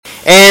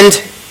And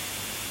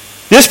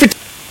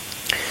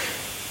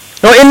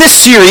in this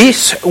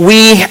series,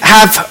 we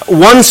have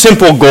one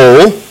simple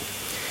goal,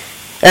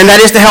 and that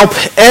is to help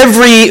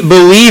every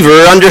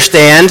believer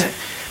understand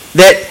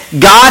that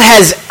God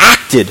has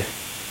acted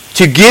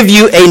to give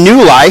you a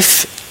new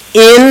life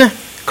in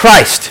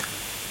Christ.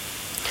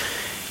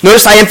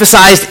 Notice I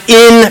emphasized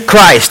in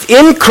Christ.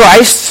 In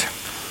Christ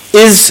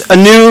is a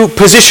new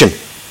position.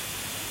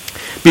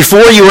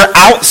 Before you were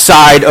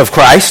outside of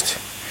Christ,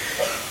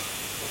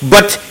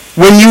 but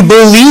when you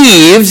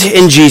believed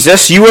in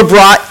Jesus, you were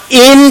brought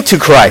into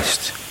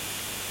Christ.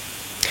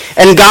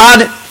 And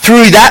God,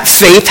 through that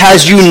faith,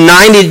 has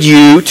united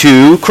you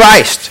to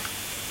Christ.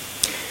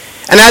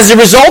 And as a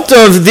result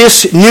of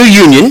this new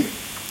union,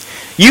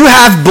 you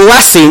have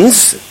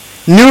blessings,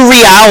 new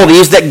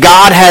realities that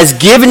God has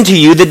given to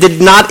you that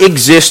did not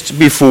exist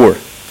before.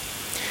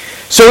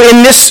 So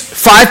in this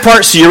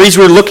 5-part series,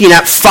 we're looking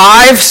at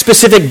 5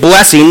 specific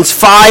blessings,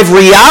 5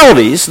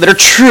 realities that are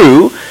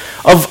true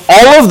of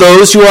all of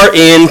those who are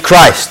in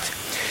Christ.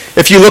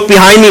 If you look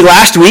behind me,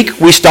 last week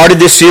we started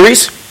this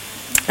series,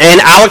 and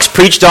Alex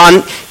preached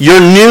on your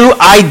new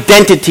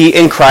identity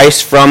in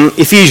Christ from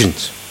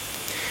Ephesians.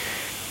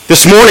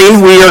 This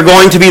morning we are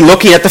going to be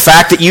looking at the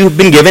fact that you've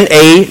been given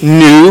a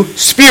new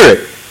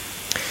spirit.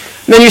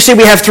 And then you see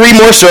we have 3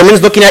 more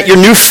sermons looking at your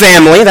new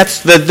family,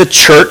 that's the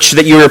church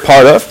that you're a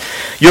part of,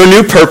 your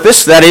new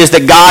purpose, that is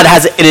that God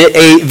has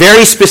a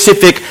very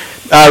specific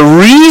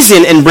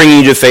reason in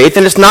bringing you to faith,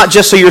 and it's not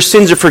just so your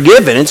sins are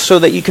forgiven, it's so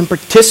that you can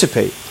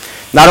participate,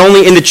 not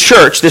only in the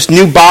church, this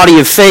new body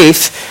of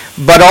faith,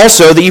 but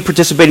also that you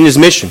participate in his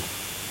mission.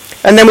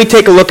 And then we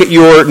take a look at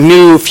your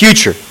new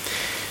future.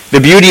 The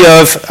beauty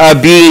of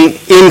being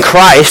in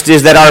Christ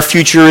is that our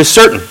future is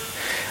certain.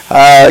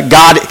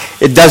 God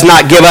does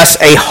not give us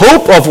a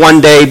hope of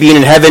one day being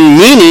in heaven,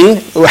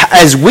 meaning,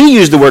 as we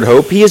use the word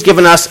hope, he has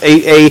given us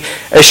a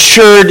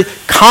assured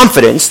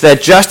confidence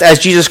that just as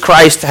Jesus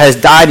Christ has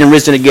died and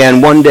risen again,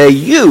 one day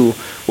you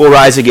will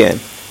rise again.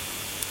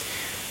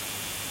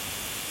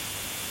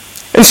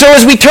 And so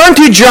as we turn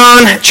to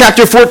John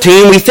chapter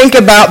 14, we think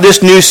about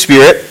this new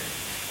spirit.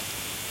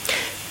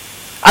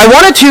 I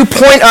wanted to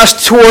point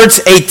us towards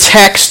a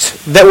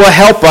text that will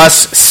help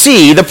us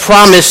see the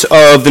promise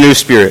of the new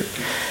spirit.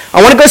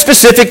 I want to go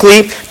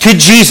specifically to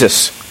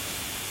Jesus.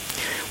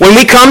 When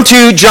we come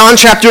to John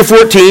chapter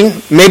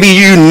 14, maybe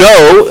you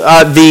know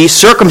the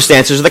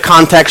circumstances, the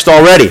context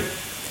already.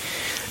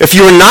 If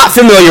you are not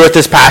familiar with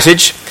this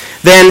passage,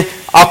 then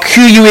I'll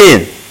cue you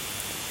in.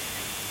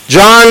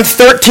 John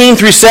 13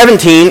 through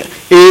 17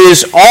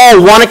 is all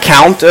one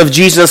account of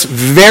Jesus'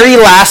 very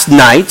last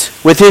night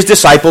with his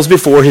disciples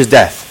before his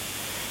death.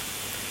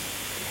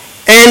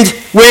 And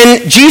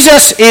when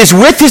Jesus is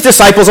with his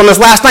disciples on this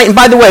last night, and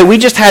by the way, we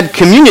just had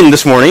communion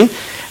this morning,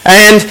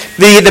 and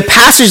the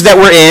passage that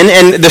we're in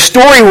and the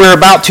story we're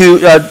about to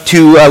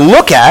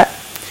look at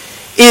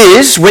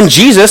is when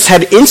Jesus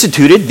had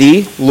instituted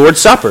the Lord's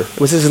Supper. It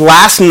was his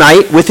last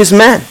night with his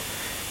men.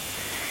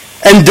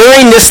 And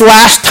during this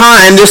last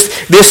time, this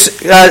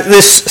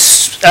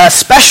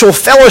special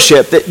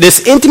fellowship,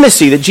 this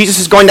intimacy that Jesus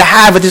is going to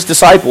have with his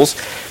disciples,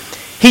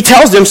 he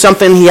tells them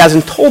something he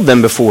hasn't told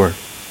them before.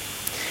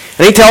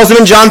 And he tells them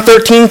in John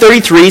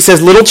 13:33, he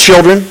says, "Little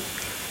children,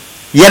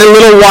 yet a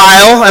little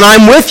while, and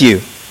I'm with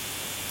you.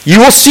 You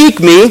will seek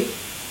me.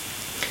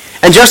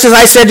 And just as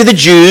I said to the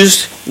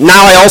Jews,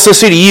 now I also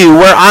say to you,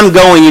 where I'm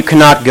going, you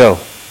cannot go."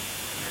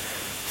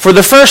 For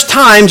the first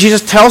time,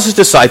 Jesus tells his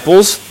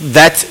disciples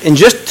that in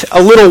just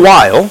a little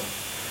while,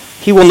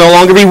 he will no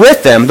longer be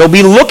with them. They'll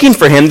be looking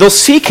for him, they'll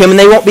seek him, and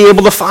they won't be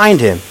able to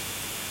find him.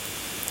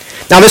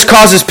 Now this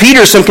causes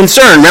Peter some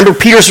concern. Remember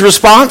Peter's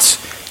response?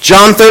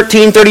 John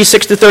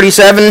 13:36 to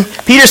 37.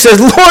 Peter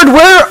says, "Lord,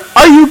 where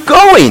are you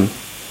going?"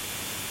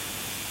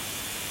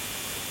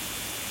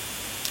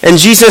 And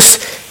Jesus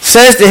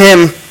says to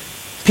him,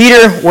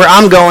 "Peter, where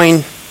I'm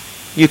going,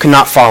 you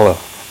cannot follow."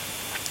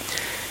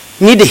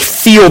 You need to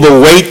feel the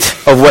weight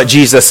of what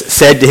Jesus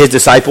said to his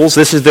disciples.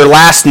 This is their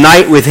last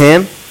night with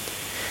him.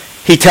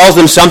 He tells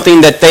them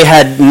something that they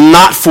had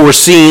not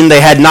foreseen,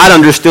 they had not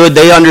understood.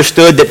 They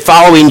understood that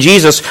following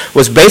Jesus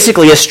was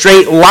basically a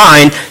straight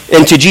line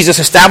into Jesus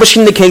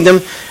establishing the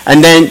kingdom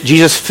and then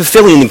Jesus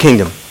fulfilling the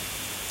kingdom.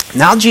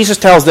 Now Jesus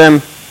tells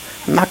them,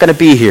 "I'm not going to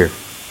be here."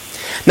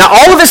 Now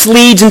all of this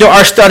leads into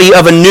our study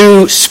of a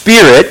new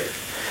spirit,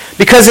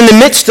 because in the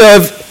midst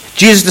of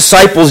Jesus'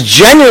 disciples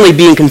genuinely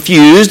being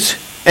confused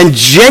and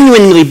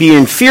genuinely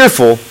being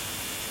fearful,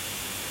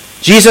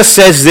 Jesus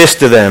says this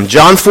to them.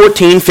 John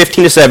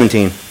 14:15 to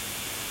 17.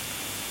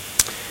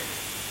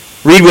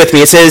 Read with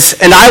me. It says,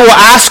 "And I will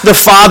ask the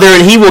Father,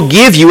 and he will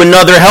give you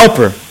another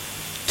helper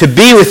to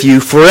be with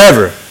you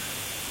forever,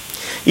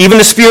 even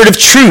the Spirit of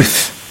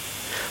truth,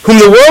 whom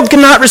the world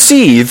cannot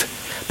receive,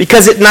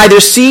 because it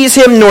neither sees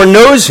him nor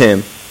knows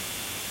him.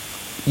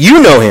 You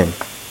know him,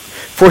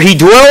 for he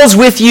dwells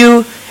with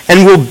you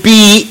and will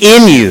be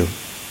in you."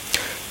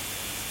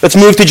 Let's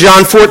move to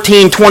John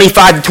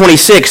 14:25 to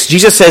 26.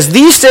 Jesus says,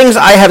 "These things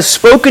I have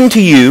spoken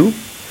to you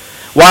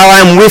while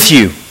I'm with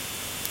you.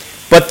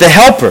 But the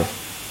Helper,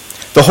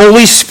 the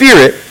Holy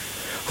Spirit,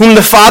 whom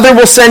the Father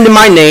will send in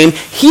my name,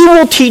 he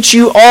will teach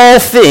you all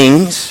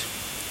things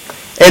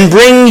and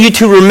bring you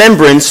to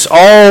remembrance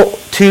all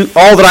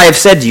that I have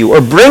said to you,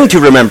 or bring to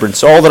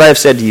remembrance all that I have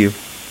said to you.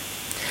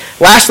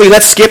 Lastly,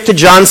 let's skip to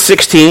John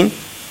 16.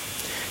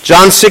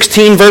 John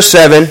 16, verse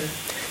 7.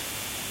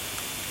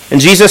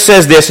 And Jesus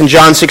says this in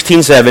John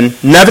 16:7,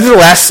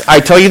 "Nevertheless,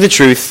 I tell you the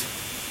truth,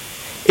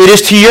 it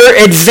is to your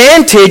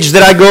advantage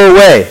that I go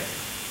away.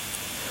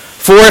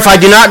 For if I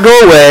do not go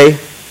away,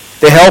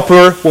 the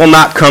Helper will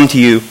not come to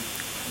you.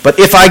 But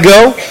if I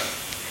go,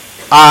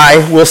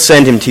 I will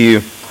send him to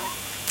you."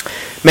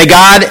 May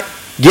God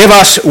give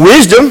us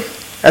wisdom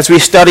as we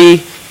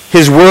study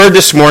his word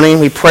this morning.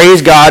 We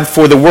praise God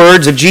for the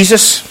words of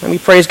Jesus, and we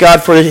praise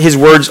God for his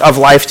words of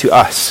life to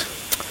us.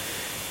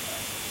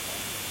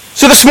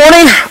 So this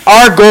morning,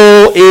 our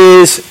goal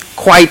is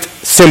quite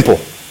simple.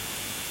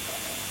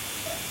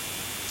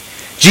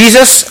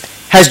 Jesus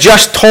has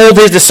just told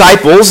his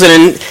disciples,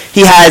 and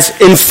he has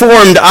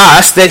informed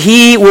us that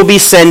he will be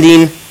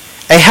sending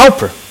a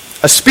helper,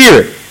 a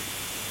Spirit.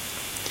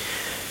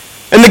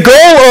 And the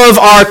goal of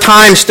our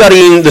time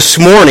studying this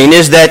morning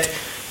is that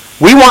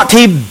we want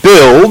to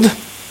build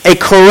a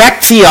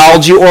correct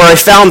theology or a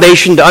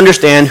foundation to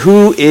understand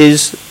who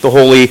is the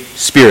Holy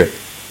Spirit.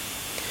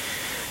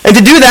 And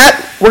to do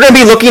that, we're going to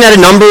be looking at a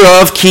number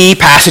of key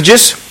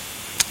passages.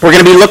 We're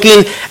going to be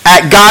looking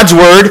at God's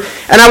Word.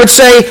 And I would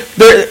say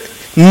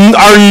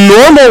our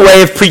normal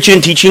way of preaching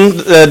and teaching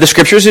the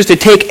Scriptures is to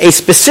take a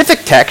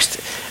specific text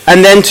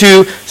and then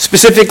to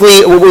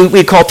specifically what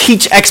we call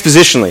teach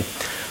expositionally.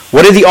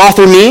 What did the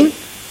author mean?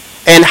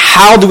 And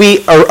how do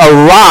we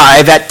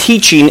arrive at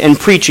teaching and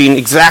preaching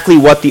exactly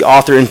what the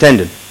author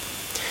intended?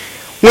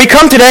 When we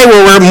come today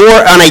where we're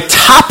more on a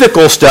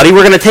topical study,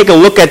 we're going to take a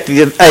look at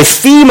a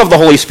theme of the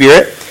Holy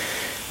Spirit.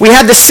 We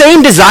have the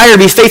same desire to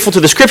be faithful to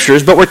the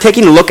Scriptures, but we're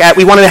taking a look at,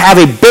 we want to have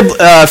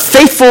a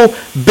faithful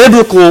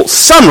biblical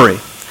summary,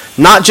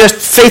 not just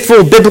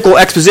faithful biblical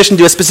exposition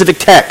to a specific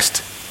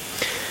text.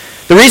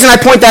 The reason I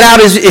point that out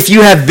is if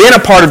you have been a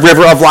part of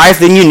River of Life,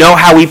 then you know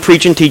how we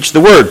preach and teach the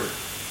Word.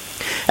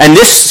 And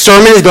this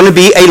sermon is going to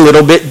be a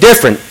little bit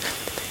different.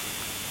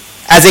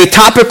 As a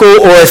topical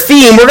or a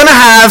theme, we're going to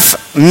have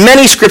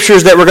many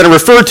scriptures that we're going to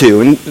refer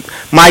to. And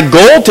my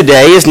goal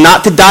today is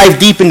not to dive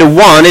deep into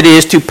one, it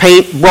is to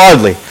paint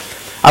broadly.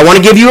 I want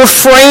to give you a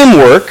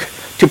framework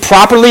to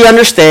properly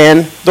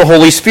understand the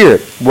Holy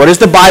Spirit. What does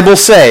the Bible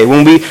say?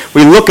 When we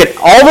look at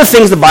all the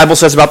things the Bible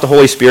says about the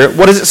Holy Spirit,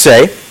 what does it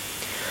say?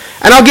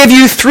 And I'll give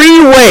you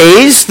 3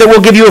 ways that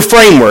will give you a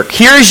framework.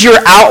 Here's your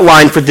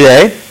outline for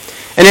today.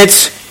 And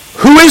it's,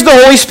 who is the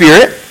Holy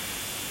Spirit?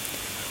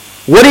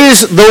 What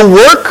is the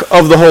work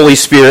of the Holy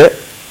Spirit?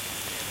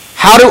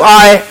 How do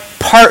I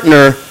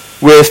partner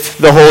with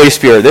the Holy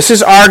Spirit? This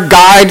is our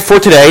guide for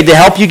today to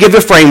help you give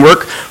a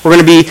framework. We're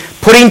going to be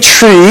putting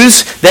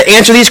truths that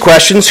answer these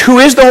questions. Who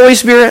is the Holy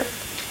Spirit?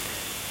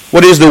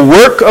 What is the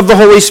work of the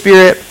Holy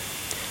Spirit?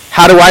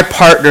 How do I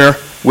partner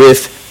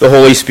with the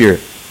Holy Spirit?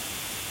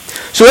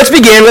 So let's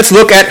begin. Let's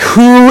look at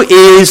who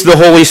is the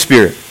Holy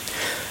Spirit.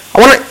 I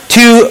want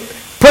to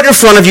put in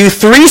front of you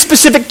 3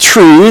 specific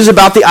truths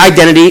about the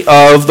identity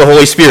of the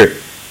Holy Spirit.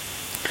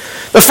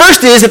 The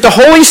first is that the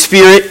Holy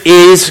Spirit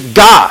is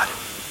God.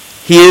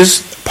 He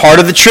is part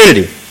of the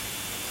Trinity.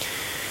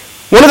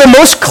 One of the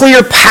most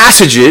clear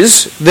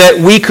passages that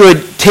we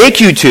could take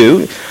you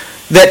to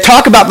that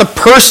talk about the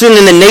person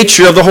and the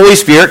nature of the Holy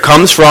Spirit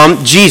comes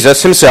from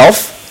Jesus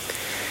himself.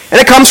 And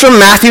it comes from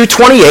Matthew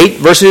 28,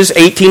 verses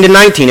 18 to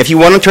 19. If you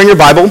want to turn your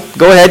Bible,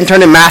 go ahead and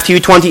turn to Matthew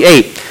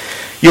 28.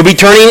 You'll be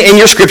turning in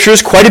your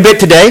scriptures quite a bit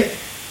today.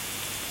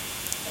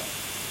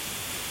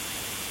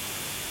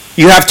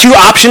 You have 2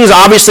 options.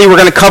 Obviously, we're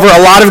going to cover a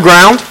lot of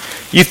ground.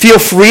 You feel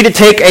free to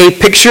take a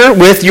picture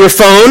with your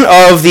phone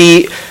of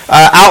the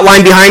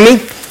outline behind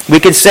me. We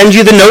could send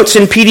you the notes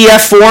in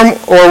PDF form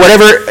or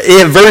whatever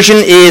version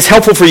is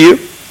helpful for you.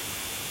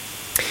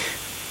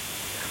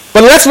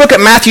 But let's look at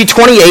Matthew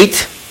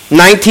 28,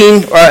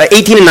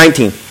 18 and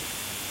 19.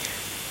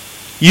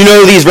 You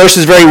know these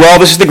verses very well.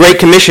 This is the Great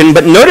Commission.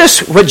 But notice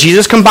what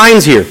Jesus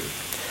combines here.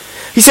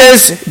 He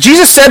says,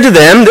 Jesus said to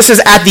them, this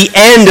is at the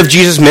end of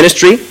Jesus'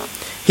 ministry.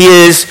 He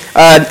is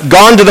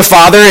gone to the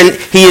Father, and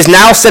he is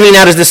now sending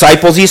out his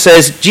disciples. He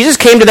says, Jesus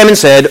came to them and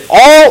said,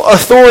 all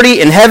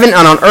authority in heaven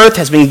and on earth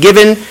has been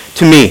given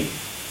to me.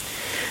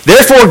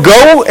 Therefore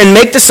go and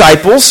make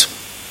disciples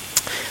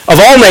of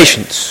all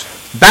nations,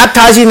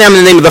 baptizing them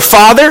in the name of the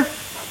Father,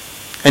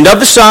 and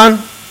of the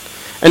Son,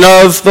 and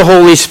of the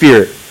Holy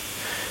Spirit.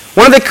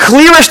 One of the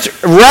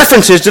clearest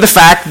references to the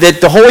fact that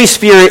the Holy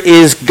Spirit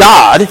is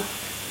God,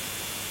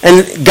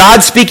 and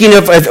God speaking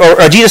of,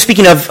 or Jesus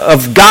speaking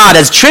of God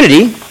as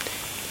Trinity,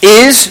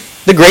 is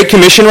the Great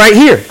Commission right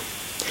here,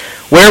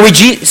 where we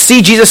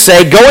see Jesus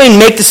say, go and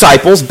make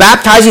disciples,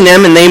 baptizing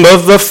them in the name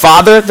of the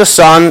Father, the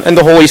Son, and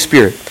the Holy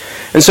Spirit.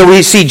 And so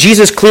we see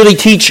Jesus clearly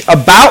teach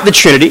about the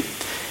Trinity,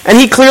 and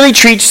he clearly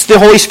treats the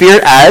Holy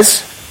Spirit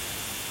as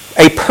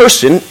a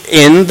person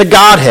in the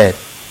Godhead.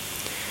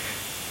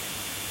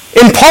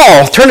 In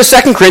Paul, turn to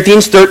 2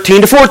 Corinthians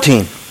 13 to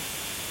 14.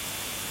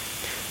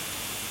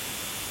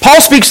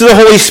 Paul speaks to the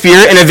Holy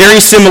Spirit in a very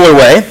similar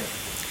way.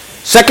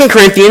 2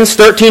 Corinthians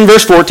 13,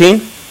 verse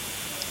 14.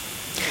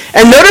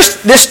 And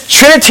notice this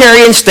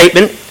Trinitarian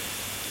statement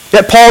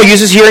that Paul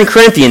uses here in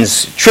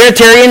Corinthians.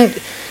 Trinitarian,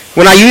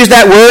 when I use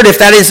that word, if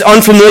that is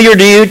unfamiliar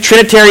to you,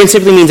 Trinitarian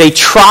simply means a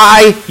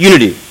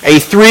tri-unity, a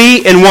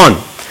three in one.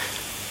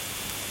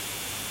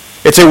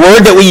 It's a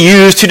word that we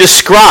use to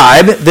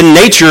describe the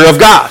nature of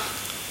God.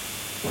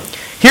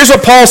 Here's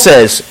what Paul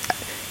says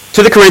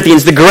to the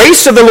Corinthians: the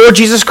grace of the Lord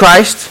Jesus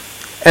Christ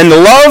and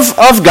the love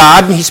of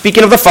God, he's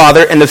speaking of the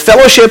Father, and the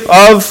fellowship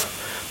of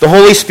the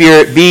Holy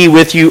Spirit be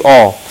with you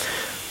all.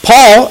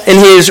 Paul, in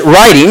his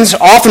writings,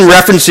 often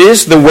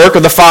references the work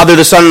of the Father,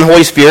 the Son, and the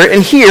Holy Spirit.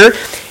 And here,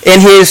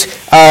 in his,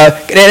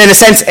 in a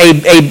sense,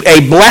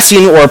 a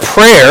blessing or a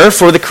prayer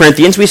for the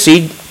Corinthians, we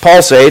see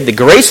Paul say, the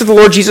grace of the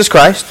Lord Jesus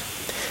Christ,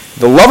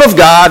 the love of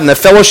God, and the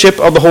fellowship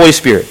of the Holy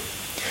Spirit.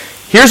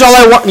 Here's all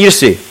I want you to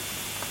see.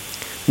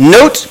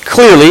 Note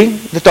clearly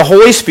that the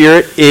Holy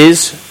Spirit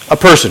is a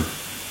person.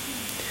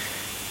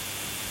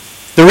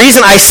 The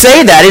reason I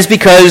say that is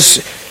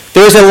because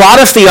there's a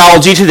lot of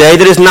theology today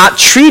that is not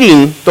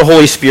treating the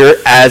Holy Spirit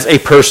as a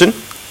person,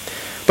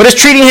 but is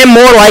treating him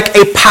more like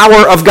a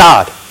power of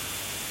God.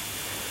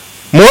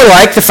 More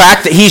like the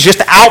fact that he's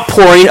just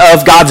outpouring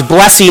of God's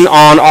blessing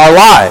on our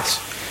lives.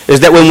 Is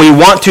that when we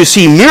want to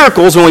see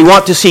miracles, when we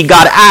want to see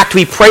God act,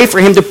 we pray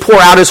for him to pour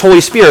out his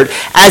Holy Spirit,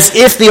 as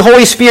if the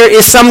Holy Spirit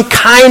is some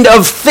kind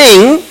of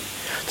thing,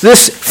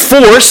 this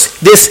force,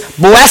 this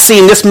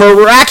blessing, this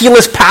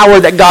miraculous power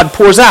that God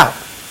pours out.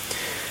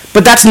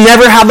 But that's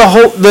never how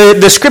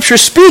the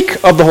Scriptures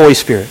speak of the Holy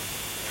Spirit.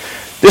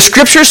 The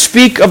Scriptures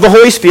speak of the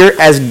Holy Spirit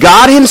as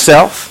God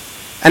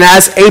himself and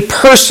as a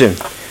person.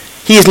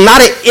 He is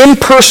not an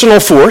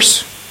impersonal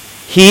force.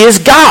 He is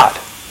God,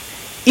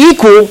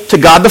 equal to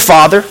God the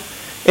Father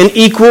and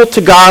equal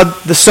to God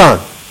the Son.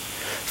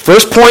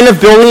 First point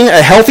of building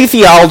a healthy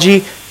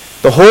theology,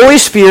 the Holy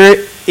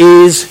Spirit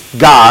is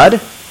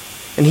God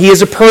and he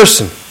is a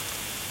person.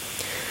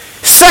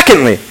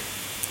 Secondly,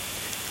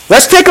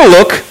 let's take a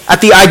look at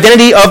the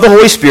identity of the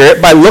Holy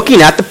Spirit by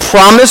looking at the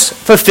promise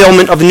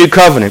fulfillment of the new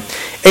covenant.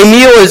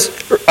 Emil has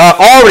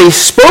already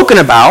spoken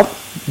about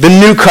the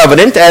new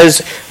covenant as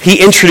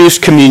he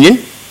introduced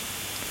communion.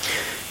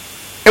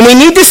 And we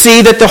need to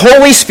see that the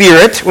Holy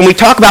Spirit, when we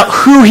talk about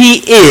who he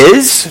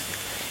is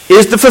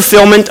the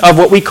fulfillment of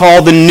what we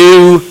call the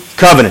new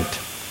covenant.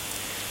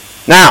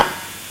 Now,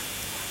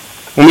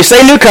 when we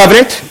say new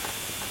covenant,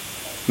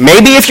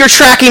 maybe if you're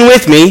tracking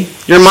with me,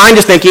 your mind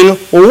is thinking,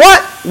 well,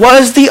 what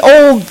was the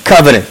old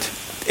covenant?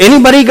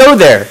 Anybody go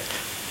there?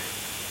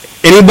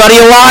 Anybody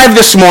alive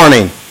this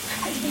morning?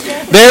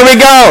 There we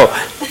go.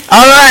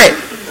 All right.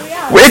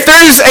 If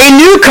there's a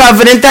new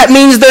covenant, that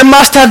means there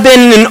must have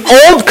been an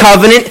old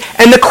covenant.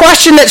 And the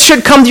question that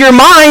should come to your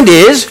mind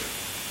is,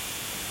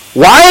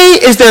 why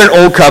is there an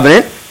old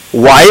covenant?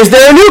 Why is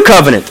there a new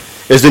covenant?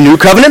 Is the new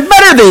covenant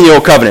better than the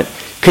old covenant?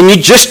 Can you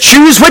just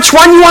choose which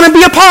one you want to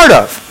be a part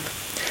of?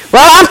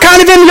 Well, I'm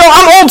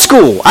old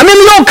school. I'm in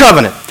the old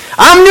covenant.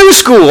 I'm new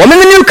school. I'm in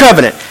the new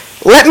covenant.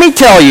 Let me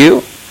tell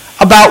you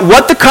about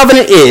what the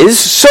covenant is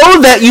so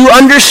that you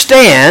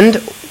understand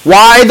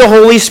why the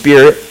Holy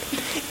Spirit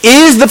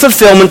is the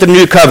fulfillment of the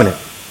new covenant.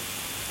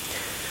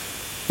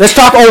 Let's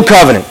talk old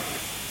covenant.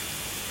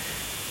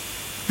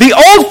 The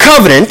old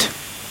covenant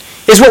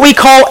is what we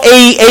call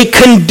a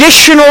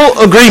conditional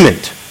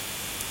agreement.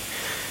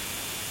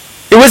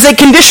 It was a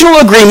conditional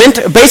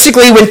agreement,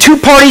 basically when two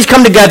parties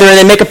come together and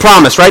they make a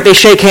promise, right? They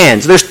shake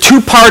hands. There's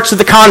two parts of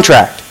the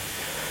contract.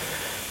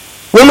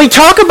 When we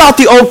talk about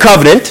the Old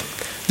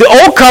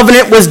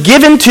Covenant was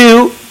given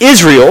to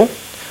Israel.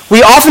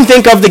 We often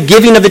think of the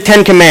giving of the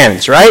Ten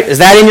Commandments, right? Is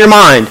that in your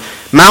mind?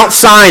 Mount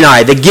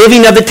Sinai, the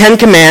giving of the Ten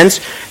Commandments.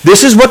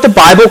 This is what the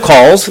Bible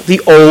calls the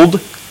Old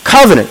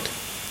Covenant.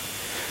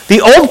 The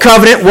Old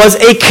Covenant was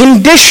a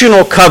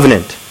conditional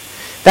covenant.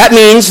 That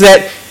means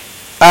that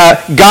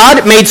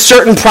God made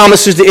certain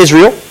promises to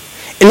Israel,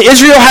 and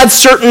Israel had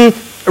certain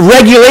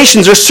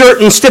regulations or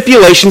certain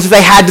stipulations that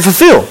they had to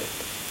fulfill.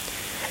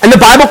 And the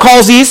Bible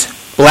calls these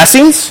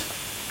blessings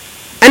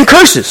and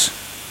curses.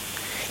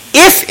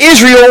 If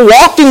Israel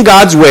walked in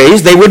God's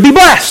ways, they would be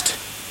blessed.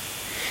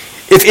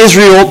 If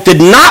Israel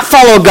did not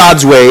follow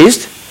God's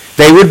ways,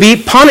 they would be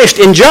punished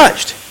and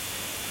judged.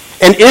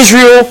 And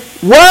Israel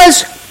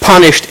was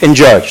punished and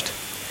judged.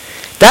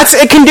 That's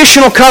a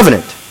conditional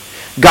covenant.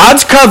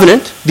 God's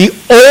covenant, the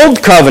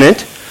old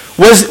covenant,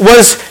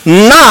 was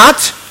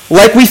not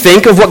like we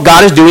think of what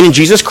God is doing in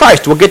Jesus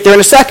Christ. We'll get there in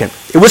a second.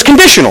 It was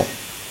conditional.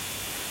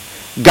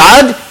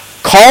 God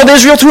called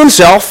Israel to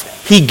himself.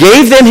 He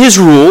gave them his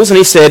rules, and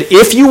he said,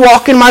 if you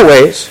walk in my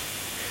ways,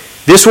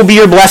 this will be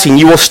your blessing.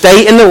 You will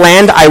stay in the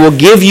land. I will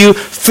give you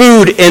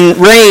food and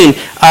rain,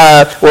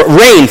 or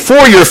rain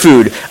for your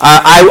food.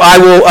 I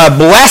will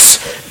bless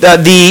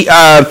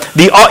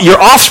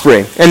your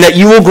offspring, and that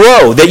you will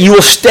grow, that you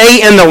will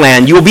stay in the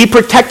land. You will be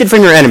protected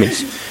from your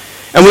enemies.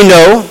 And we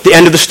know the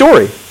end of the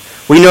story.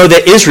 We know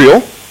that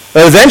Israel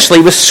eventually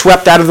was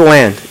swept out of the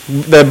land.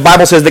 The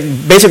Bible says that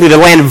basically the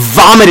land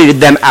vomited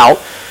them out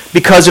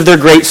because of their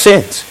great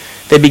sins.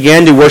 They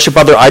began to worship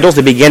other idols.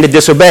 They began to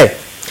disobey.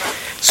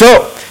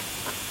 So,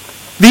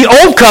 the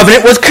old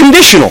covenant was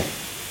conditional.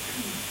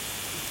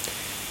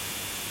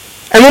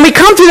 And when we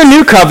come to the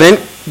new covenant,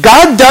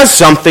 God does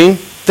something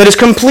that is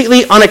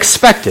completely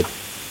unexpected.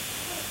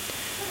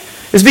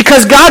 It's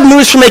because God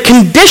moves from a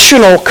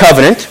conditional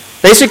covenant.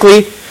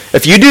 Basically,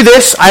 if you do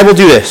this, I will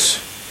do this.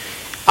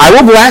 I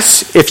will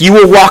bless if you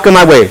will walk in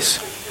my ways.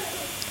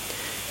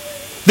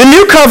 The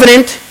new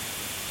covenant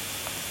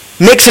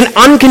makes an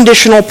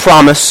unconditional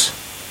promise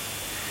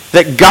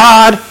that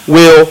God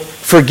will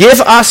forgive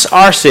us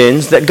our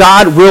sins, that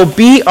God will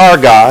be our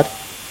God,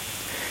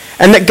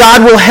 and that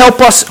God will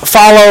help us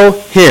follow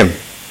him.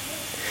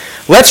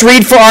 Let's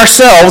read for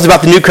ourselves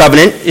about the new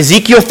covenant,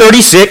 Ezekiel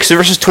 36,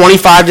 verses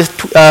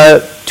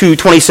 25 to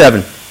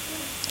 27.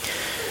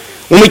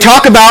 When we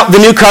talk about the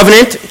new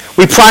covenant,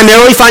 we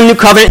primarily find the new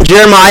covenant in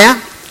Jeremiah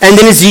and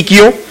in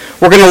Ezekiel.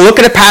 We're going to look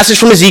at a passage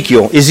from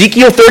Ezekiel.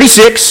 Ezekiel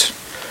 36,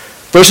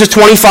 verses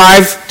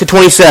 25 to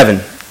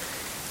 27.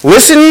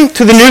 Listen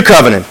to the new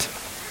covenant.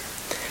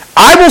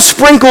 I will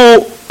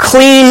sprinkle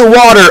clean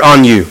water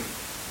on you,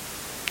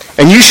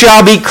 and you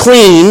shall be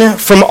clean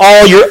from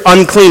all your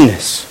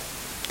uncleanness.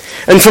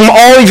 And from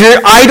all of your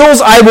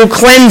idols I will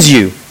cleanse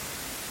you.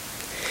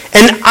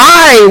 And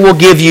I will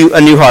give you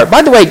a new heart.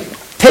 By the way,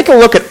 take a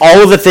look at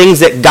all of the things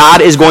that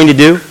God is going to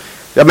do.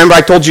 Remember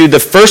I told you the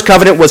first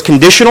covenant was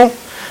conditional.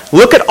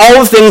 Look at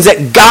all the things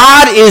that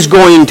God is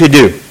going to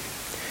do.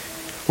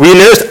 We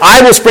noticed,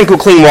 I will sprinkle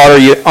clean water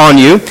on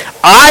you.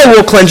 I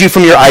will cleanse you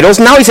from your idols.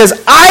 Now he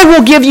says, I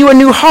will give you a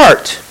new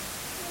heart.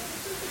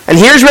 And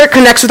here's where it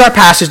connects with our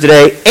passage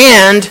today.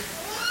 And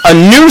a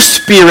new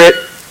spirit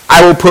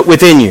I will put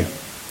within you.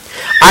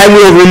 I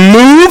will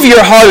remove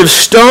your heart of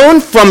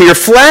stone from your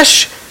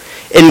flesh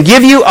and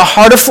give you a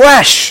heart of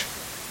flesh.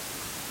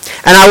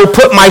 And I will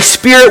put my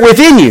spirit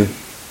within you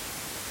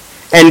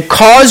and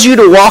cause you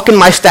to walk in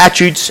my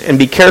statutes and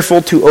be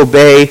careful to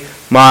obey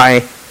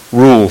my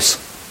rules.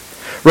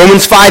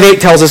 Romans 5:8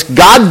 tells us,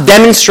 God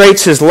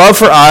demonstrates his love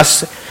for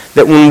us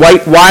that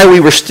while we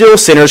were still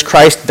sinners,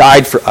 Christ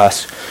died for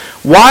us.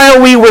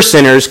 While we were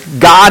sinners,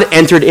 God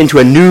entered into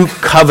a new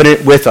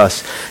covenant with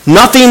us.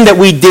 Nothing that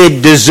we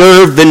did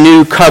deserved the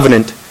new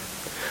covenant.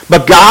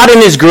 But God in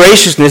his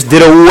graciousness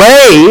did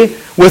away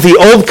with the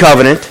old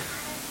covenant,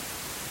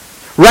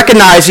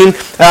 recognizing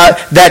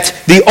that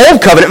the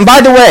old covenant, and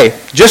by the way,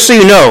 just so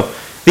you know,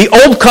 the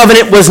old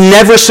covenant was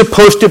never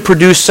supposed to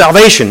produce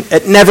salvation.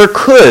 It never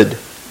could.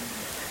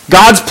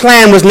 God's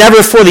plan was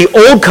never for the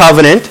old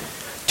covenant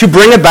to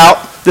bring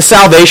about the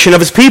salvation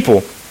of his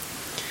people.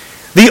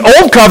 The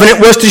old covenant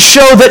was to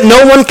show that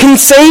no one can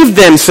save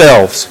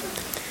themselves.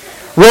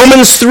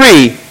 Romans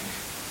 3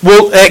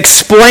 will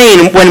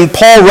explain when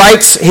Paul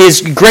writes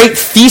his great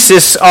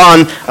thesis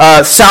on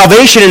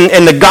salvation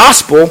and the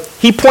gospel,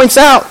 he points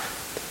out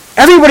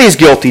everybody is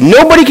guilty.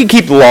 Nobody can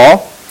keep the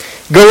law.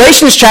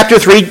 Galatians chapter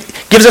 3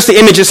 gives us the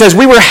image. It says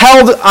we were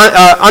held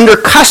under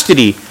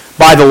custody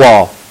by the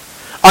law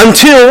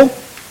until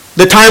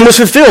the time was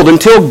fulfilled,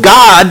 until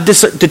God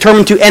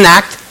determined to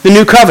enact the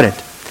new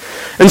covenant.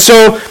 And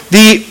so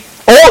the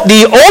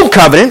old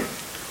covenant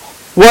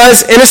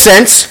was, in a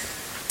sense,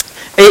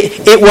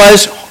 it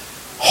was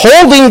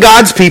holding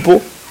God's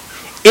people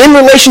in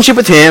relationship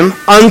with him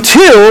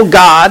until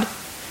God,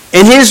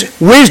 in his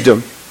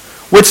wisdom,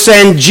 would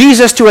send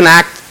Jesus to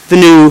enact the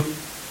new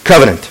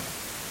covenant.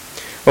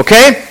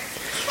 Okay?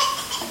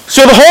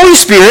 So the Holy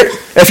Spirit,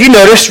 if you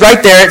notice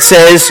right there it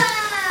says,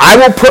 I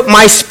will put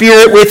my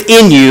spirit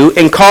within you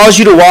and cause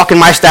you to walk in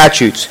my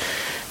statutes.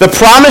 The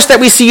promise that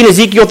we see in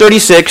Ezekiel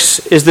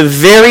 36 is the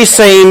very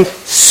same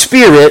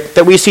spirit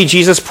that we see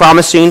Jesus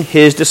promising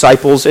his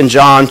disciples in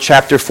John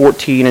chapter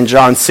 14 and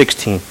John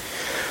 16.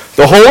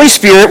 The Holy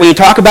Spirit, when you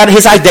talk about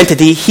his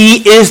identity,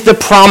 he is the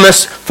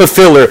promise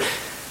fulfiller.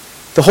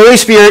 The Holy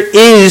Spirit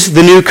is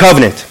the new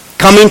covenant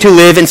coming to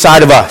live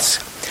inside of us.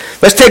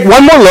 Let's take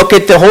one more look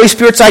at the Holy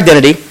Spirit's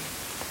identity.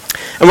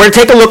 And we're going to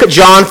take a look at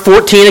John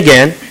 14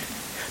 again.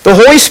 The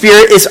Holy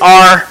Spirit is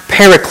our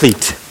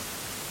paraclete.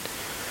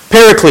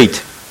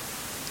 Paraclete.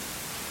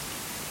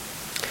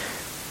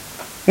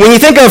 When you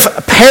think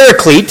of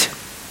paraclete,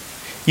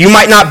 you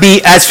might not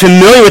be as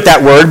familiar with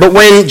that word, but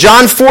when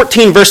John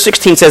 14 verse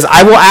 16 says,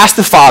 I will ask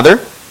the Father,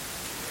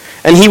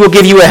 and he will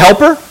give you a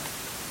helper,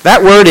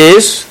 that word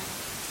is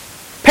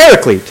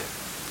paraclete.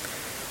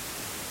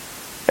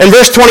 In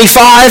verse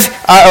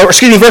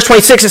verse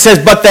 26, it says,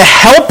 but the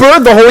helper,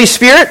 the Holy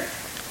Spirit,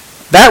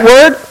 that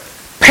word,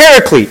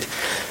 paraclete.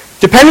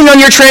 Depending on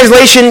your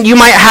translation, you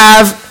might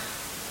have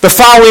the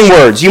following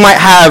words. You might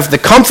have the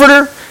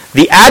comforter,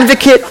 the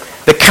advocate,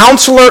 the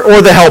counselor,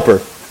 or the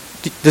helper.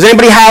 Does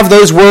anybody have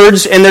those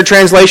words in their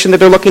translation that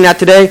they're looking at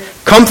today?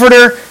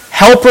 Comforter,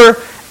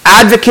 helper,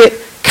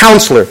 advocate,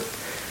 counselor.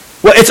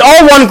 Well, it's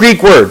all one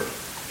Greek word.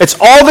 It's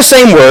all the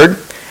same word.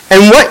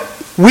 And what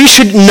we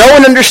should know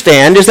and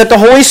understand is that the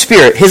Holy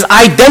Spirit, his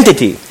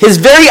identity, his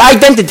very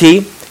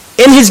identity,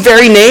 in his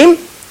very name,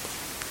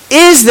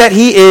 is that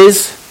he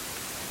is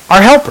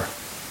our helper,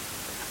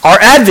 our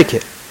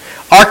advocate,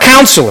 our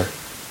counselor.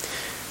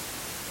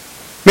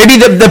 Maybe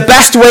the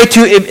best way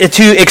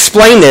to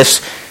explain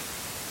this,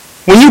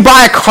 when you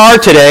buy a car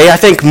today, I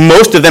think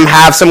most of them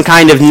have some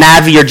kind of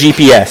Navi or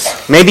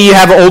GPS. Maybe you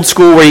have an old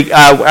school where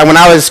when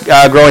I was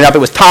growing up, it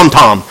was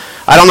TomTom.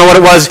 I don't know what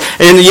it was.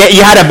 And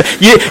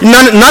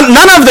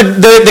none of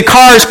the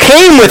cars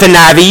came with a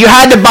Navi. You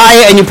had to buy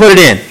it and you put it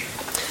in.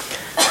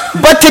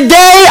 But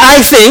today,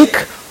 I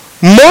think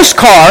most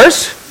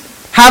cars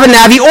have a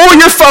Navi or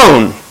your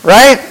phone,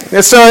 right?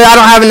 So I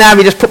don't have a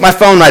Navi, just put my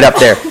phone right up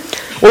there.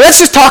 Well, let's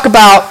just talk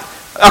about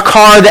a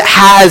car that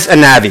has a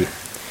Navi.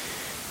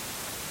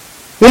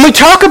 When we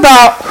talk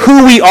about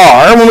who we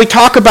are, when we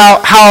talk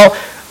about how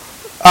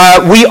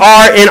we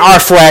are in our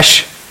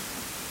flesh,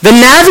 the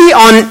Navi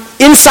on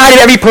inside of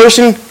every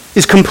person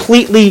is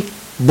completely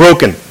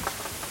broken.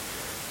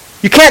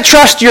 You can't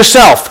trust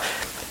yourself.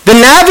 The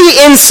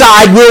Navi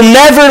inside will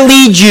never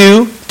lead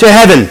you to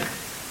heaven.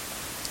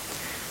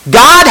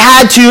 God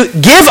had to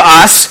give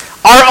us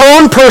our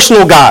own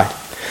personal guide.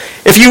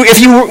 If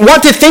you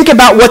want to think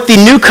about what the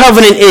new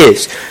covenant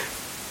is,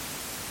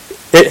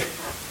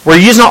 we're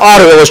using an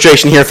auto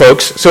illustration here,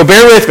 folks, so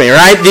bear with me,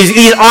 right?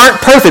 These aren't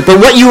perfect, but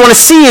what you want to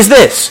see is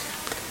this.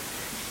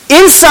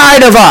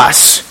 Inside of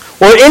us,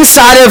 or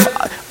inside of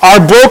our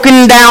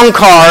broken down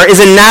car, is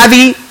a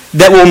Navi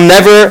that will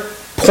never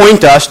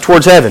point us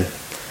towards heaven.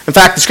 In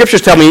fact, the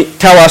scriptures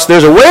tell us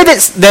there's a way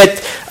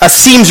that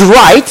seems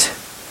right,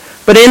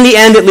 but in the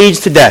end it leads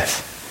to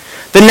death.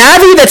 The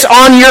Navi that's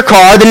on your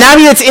car, the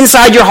Navi that's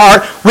inside your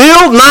heart,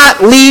 will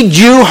not lead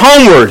you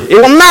homeward. It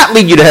will not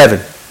lead you to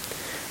heaven.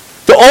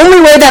 The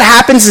only way that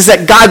happens is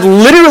that God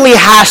literally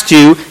has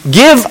to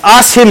give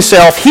us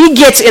himself. He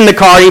gets in the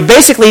car. He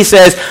basically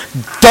says,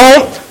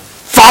 don't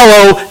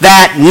follow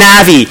that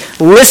Navi.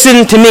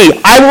 Listen to me.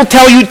 I will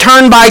tell you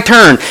turn by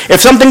turn. If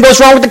something goes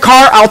wrong with the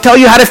car, I'll tell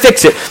you how to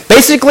fix it.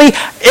 Basically,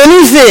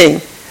 anything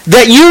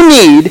that you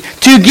need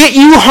to get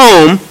you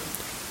home,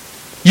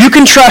 you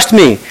can trust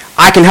me.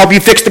 I can help you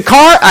fix the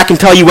car. I can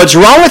tell you what's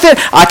wrong with it.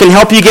 I can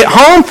help you get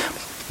home.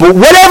 But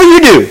whatever you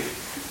do,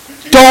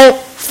 don't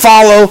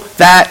follow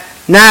that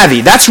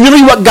Navi. That's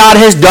really what God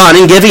has done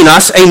in giving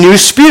us a new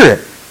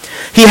spirit.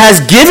 He has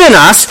given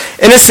us,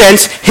 in a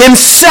sense,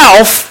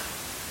 himself.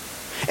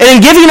 And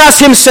in giving us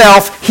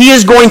himself, he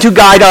is going to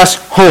guide us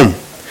home.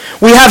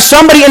 We have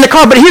somebody in the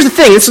car, but here's the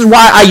thing. This is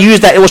why I use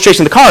that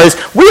illustration of the car is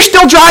we're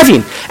still driving.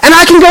 And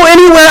I can go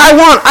anywhere I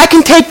want. I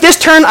can take this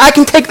turn. I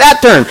can take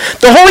that turn.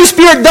 The Holy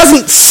Spirit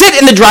doesn't sit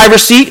in the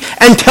driver's seat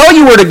and tell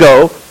you where to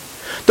go.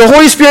 The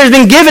Holy Spirit has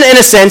been given, in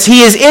a sense.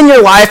 He is in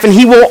your life, and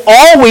he will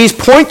always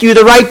point you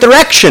the right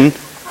direction.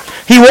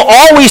 He will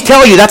always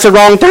tell you, that's a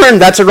wrong turn,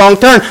 that's a wrong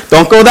turn.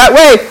 Don't go that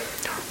way.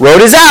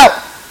 Road is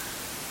out.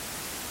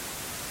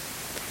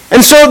 And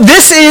so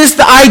this is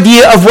the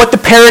idea of what the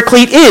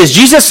Paraclete is.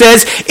 Jesus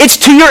says, it's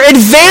to your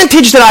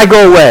advantage that I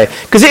go away.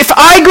 Because if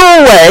I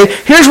go away,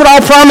 here's what I'll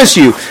promise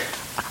you.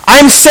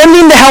 I'm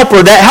sending the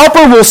helper. That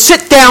helper will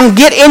sit down,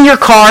 get in your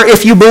car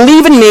if you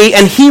believe in me,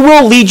 and he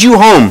will lead you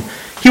home.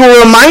 He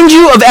will remind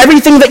you of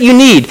everything that you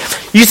need.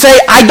 You say,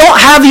 I don't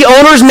have the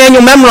owner's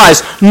manual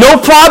memorized. No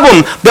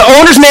problem. The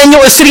owner's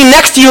manual is sitting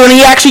next to you and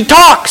he actually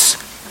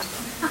talks.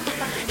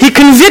 He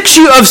convicts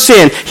you of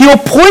sin. He will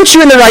point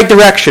you in the right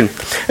direction.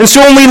 And so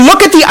when we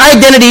look at the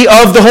identity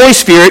of the Holy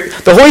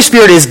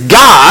Spirit is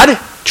God,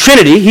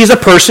 Trinity. He's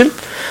a person.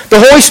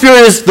 The Holy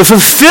Spirit is the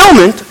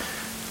fulfillment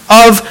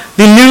of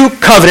the new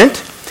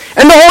covenant.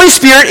 And the Holy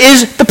Spirit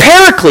is the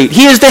Paraclete.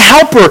 He is the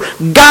helper.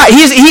 God.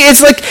 He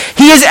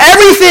is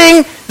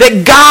everything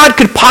that God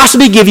could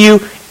possibly give you,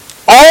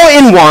 all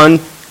in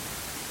one,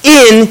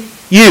 in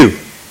you.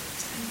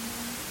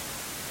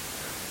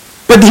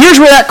 But here's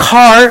where that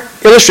car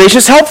illustration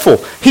is helpful.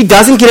 He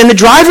doesn't get in the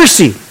driver's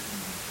seat.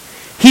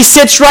 He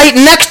sits right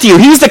next to you.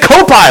 He's the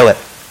co-pilot.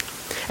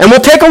 And we'll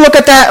take a look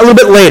at that a little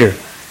bit later.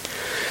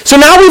 So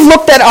now we've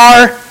looked at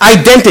our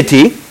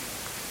identity.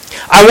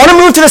 I want to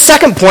move to the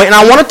second point, and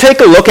I want to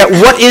take a look at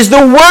what is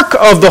the work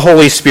of the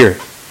Holy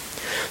Spirit.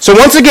 So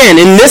once again,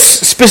 in this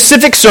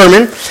specific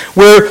sermon,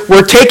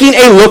 we're taking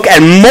a look at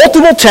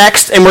multiple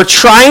texts, and we're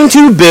trying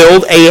to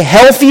build a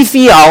healthy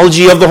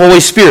theology of the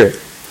Holy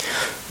Spirit.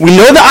 We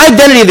know the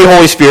identity of the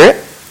Holy Spirit.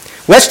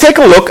 Let's take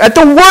a look at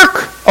the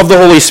work of the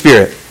Holy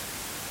Spirit.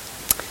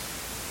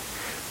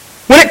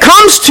 When it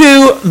comes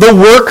to the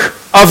work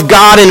of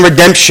God in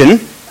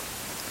redemption,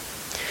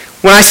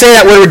 when I say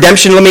that word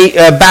redemption, let me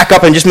back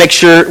up and just make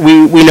sure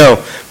we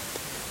know.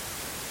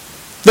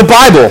 The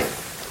Bible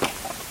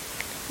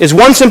is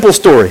one simple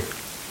story.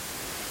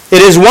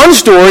 It is one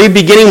story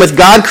beginning with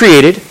God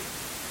created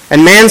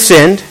and man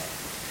sinned.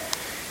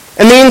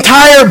 And the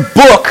entire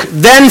book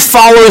then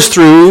follows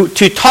through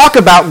to talk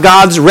about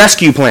God's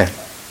rescue plan.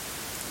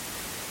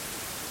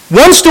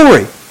 One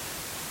story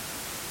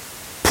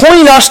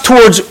pointing us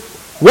towards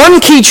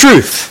one key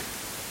truth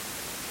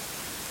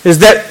is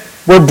that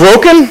we're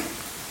broken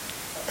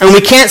and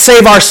we can't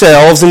save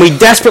ourselves and we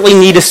desperately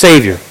need a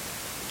Savior.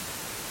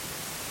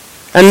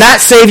 And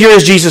that Savior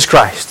is Jesus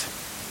Christ.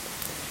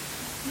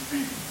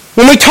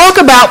 When we talk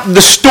about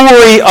the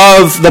story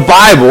of the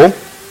Bible,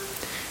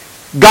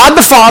 God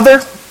the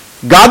Father,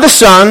 God the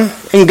Son,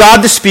 and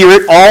God the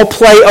Spirit all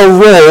play a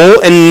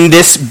role in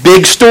this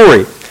big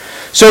story.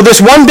 So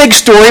this one big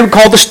story we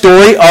call the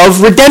story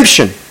of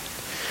redemption.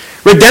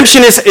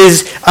 Redemption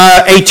is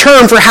a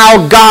term for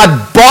how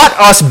God bought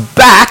us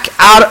back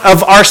out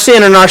of our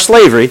sin and our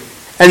slavery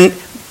and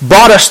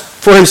bought us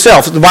for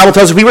himself. The Bible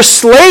tells us we were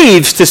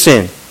slaves to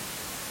sin.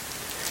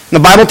 The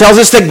Bible tells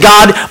us that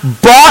God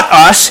bought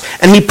us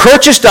and he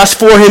purchased us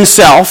for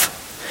himself.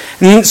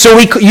 And so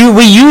we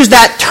use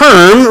that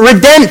term,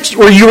 redemption,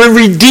 or you were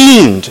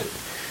redeemed.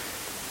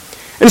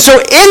 And so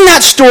in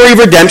that story of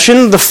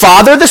redemption, the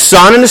Father, the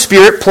Son, and the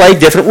Spirit play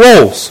different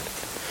roles.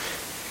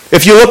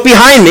 If you look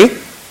behind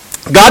me,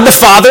 God the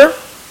Father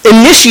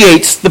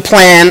initiates the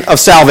plan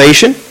of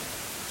salvation.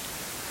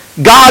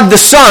 God the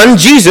Son,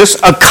 Jesus,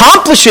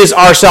 accomplishes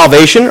our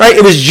salvation, right?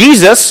 It was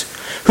Jesus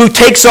who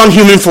takes on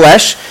human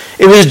flesh.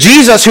 It was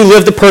Jesus who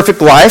lived the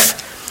perfect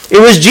life. It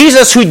was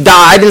Jesus who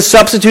died and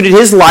substituted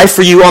his life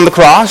for you on the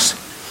cross.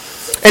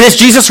 And it's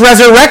Jesus'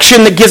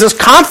 resurrection that gives us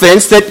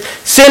confidence that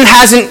sin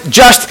hasn't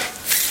just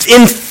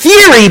in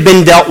theory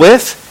been dealt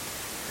with,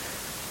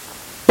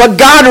 but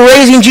God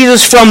raising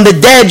Jesus from the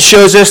dead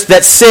shows us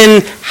that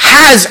sin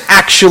has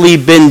actually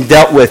been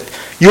dealt with.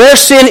 Your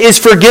sin is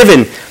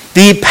forgiven.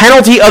 The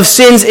penalty of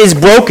sins is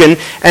broken,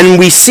 and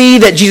we see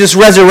that Jesus'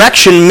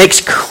 resurrection makes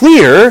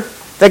clear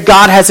that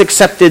God has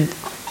accepted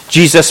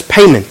Jesus'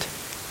 payment.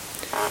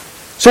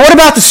 So what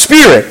about the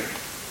Spirit?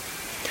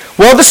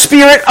 Well, the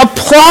Spirit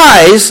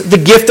applies the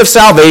gift of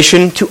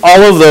salvation to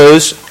all of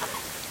those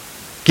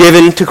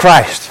given to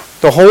Christ.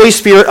 The Holy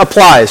Spirit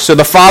applies. So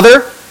the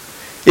Father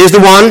is the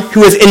one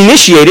who has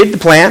initiated the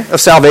plan of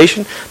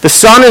salvation. The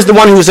Son is the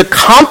one who has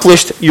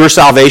accomplished your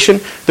salvation.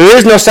 There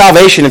is no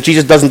salvation if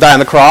Jesus doesn't die on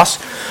the cross.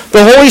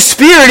 The Holy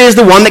Spirit is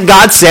the one that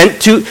God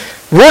sent to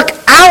work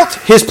out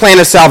his plan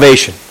of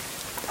salvation.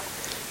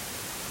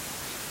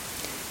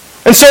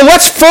 And so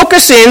let's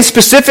focus in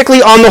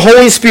specifically on the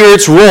Holy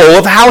Spirit's role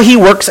of how he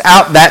works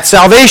out that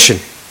salvation.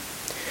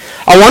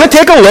 I want to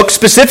take a look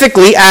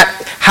specifically at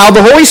how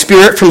the Holy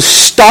Spirit from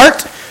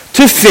start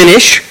to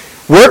finish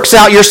works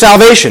out your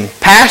salvation,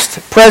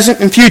 past, present,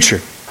 and future.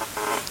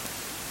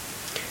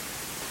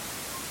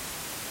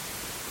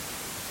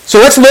 So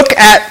let's look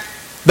at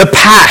the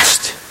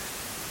past.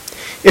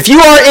 If you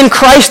are in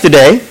Christ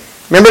today,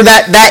 remember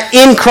that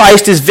in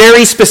Christ is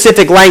very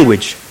specific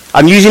language.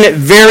 I'm using it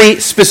very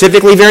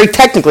specifically, very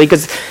technically,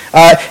 because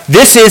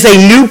this is a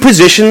new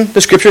position the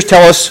Scriptures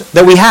tell us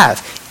that we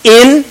have.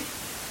 In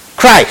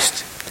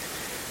Christ.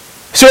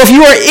 So if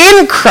you are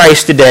in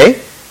Christ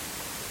today,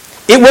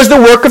 it was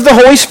the work of the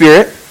Holy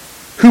Spirit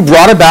who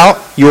brought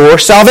about your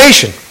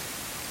salvation.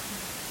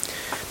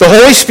 The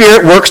Holy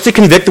Spirit works to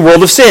convict the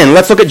world of sin.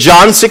 Let's look at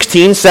John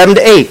 16, 7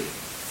 to 8.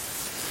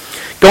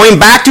 Going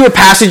back to a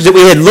passage that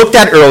we had looked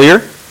at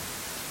earlier,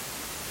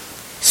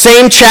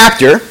 same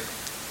chapter,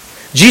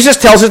 Jesus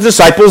tells his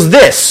disciples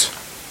this.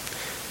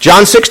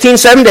 John 16,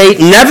 7 to 8,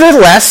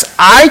 "Nevertheless,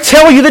 I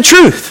tell you the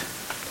truth.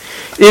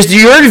 It is to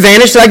your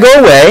advantage that I go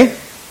away.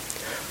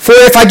 For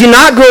if I do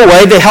not go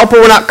away, the Helper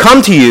will not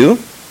come to you.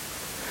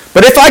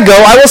 But if I go,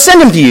 I will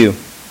send him to you."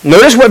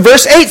 Notice what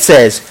verse 8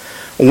 says.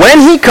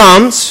 "When he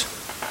comes,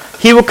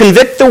 he will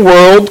convict the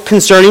world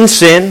concerning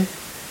sin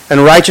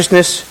and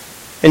righteousness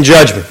and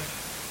judgment."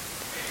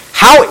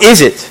 How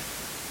is it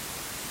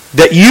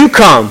that you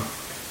come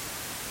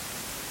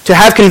to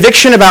have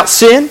conviction about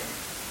sin,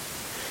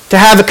 to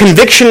have a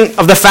conviction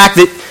of the fact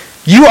that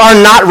you are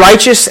not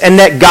righteous and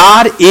that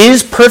God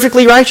is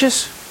perfectly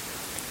righteous?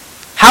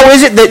 How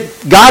is it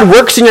that God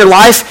works in your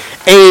life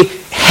a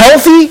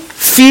healthy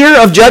fear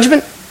of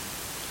judgment?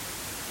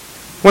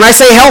 When I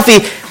say healthy,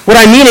 what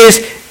I mean is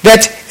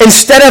that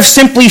instead of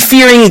simply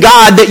fearing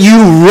God, that you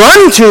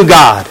run to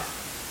God,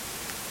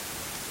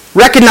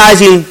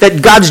 recognizing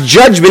that God's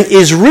judgment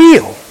is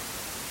real.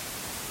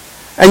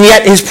 And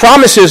yet his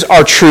promises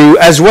are true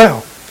as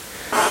well.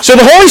 So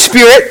the Holy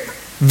Spirit,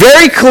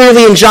 very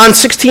clearly in John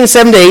 16,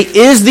 7 to 8,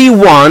 is the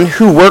one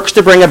who works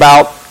to bring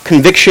about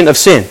conviction of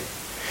sin.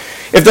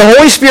 If the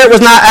Holy Spirit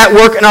was not at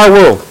work in our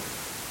world,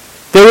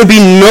 there would be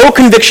no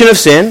conviction of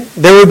sin,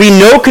 there would be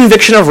no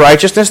conviction of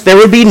righteousness, there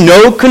would be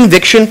no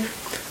conviction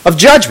of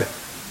judgment.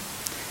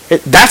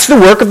 That's the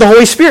work of the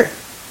Holy Spirit.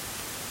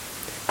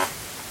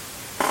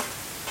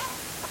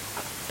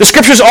 The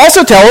Scriptures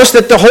also tell us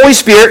that the Holy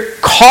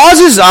Spirit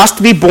causes us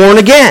to be born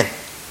again.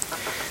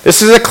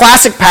 This is a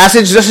classic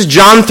passage. This is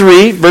John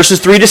 3, verses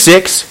 3 to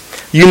 6.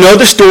 You know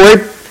the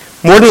story.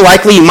 More than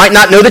likely, you might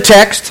not know the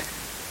text.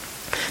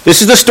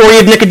 This is the story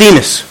of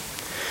Nicodemus.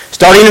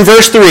 Starting in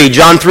verse 3,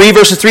 John 3,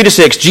 verses 3 to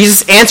 6,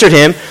 Jesus answered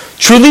him,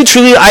 "Truly,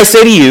 truly, I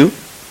say to you,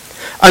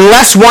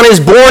 unless one is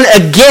born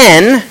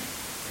again,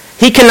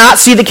 he cannot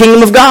see the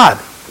kingdom of God."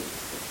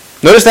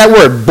 Notice that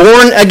word,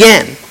 born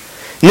again.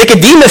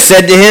 Nicodemus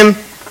said to him,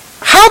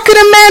 "How can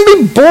a man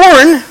be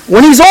born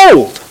when he's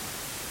old?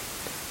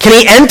 Can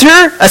he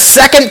enter a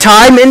second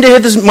time into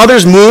his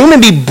mother's womb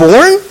and be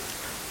born?"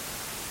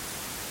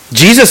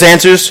 Jesus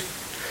answers,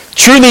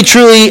 Truly,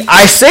 truly,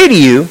 I say to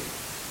you,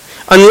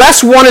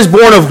 unless one is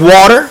born of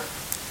water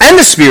and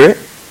the Spirit,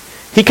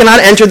 he cannot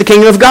enter the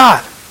kingdom of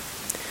God.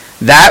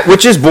 That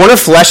which is born of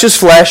flesh is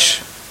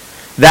flesh.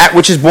 That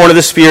which is born of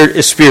the Spirit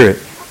is spirit.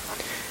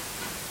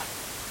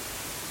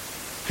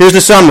 Here's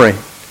the summary.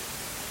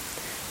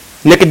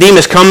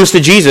 Nicodemus comes to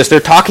Jesus. They're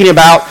talking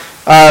about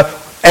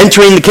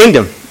entering the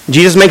kingdom.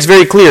 Jesus makes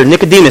very clear,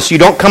 Nicodemus, you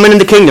don't come into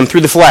the kingdom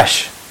through the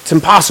flesh. It's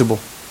impossible.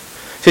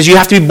 He says you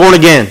have to be born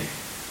again.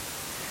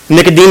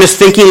 Nicodemus,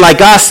 thinking like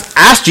us,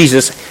 asked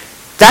Jesus,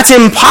 that's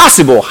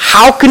impossible.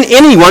 How can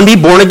anyone be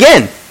born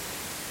again?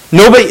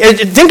 Nobody.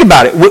 Think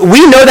about it.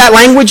 We know that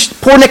language.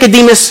 Poor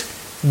Nicodemus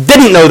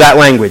didn't know that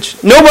language.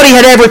 Nobody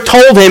had ever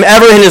told him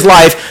ever in his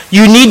life,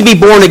 you need to be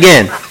born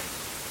again.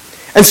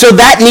 And so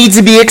that needs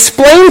to be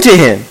explained to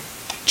him,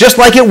 just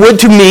like it would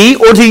to me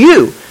or to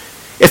you.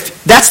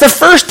 If that's the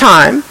first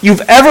time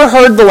you've ever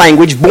heard the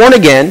language born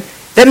again,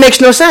 that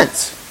makes no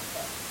sense.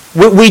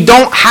 We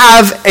don't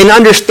have an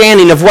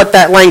understanding of what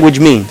that language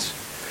means.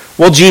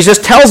 Well, Jesus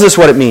tells us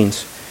what it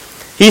means.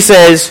 He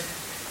says,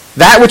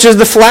 that which is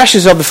the flesh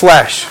is of the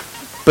flesh,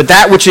 but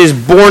that which is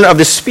born of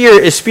the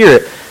Spirit is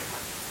spirit.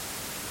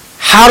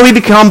 How do we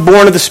become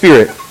born of the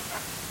Spirit?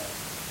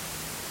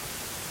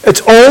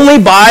 It's only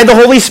by the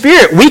Holy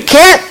Spirit. We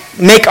can't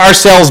make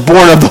ourselves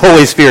born of the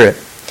Holy Spirit.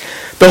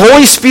 The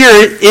Holy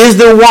Spirit is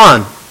the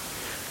one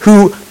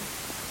who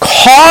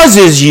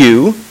causes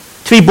you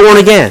to be born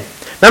again.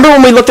 Remember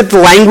when we looked at the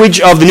language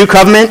of the New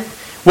Covenant?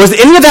 Was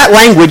any of that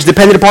language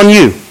dependent upon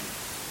you?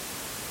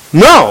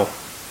 No.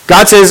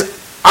 God says,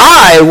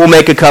 I will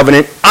make a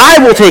covenant. I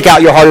will take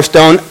out your heart of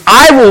stone.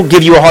 I will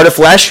give you a heart of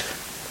flesh.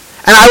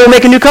 And I will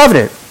make a new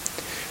covenant.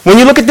 When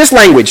you look at this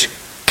language,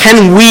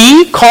 can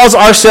we cause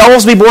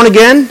ourselves to be born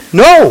again?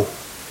 No.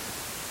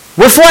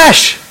 We're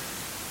flesh.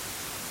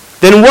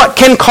 Then what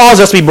can cause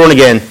us to be born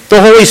again?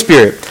 The Holy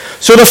Spirit.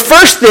 So the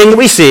first thing that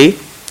we see,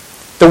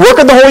 the work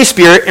of the Holy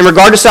Spirit in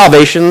regard to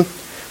salvation,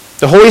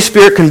 the Holy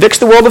Spirit convicts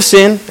the world of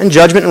sin and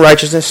judgment and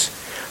righteousness.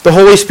 The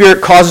Holy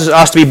Spirit causes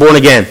us to be born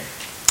again.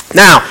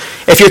 Now,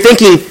 if you're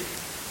thinking,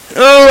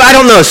 oh, I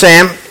don't know,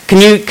 Sam.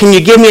 Can you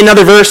give me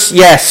another verse?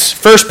 Yes.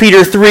 1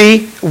 Peter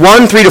 3,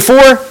 1, 3 to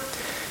 4.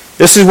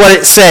 This is what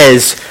it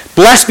says.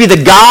 Blessed be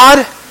the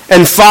God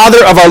and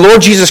Father of our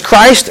Lord Jesus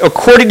Christ,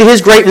 according to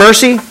his great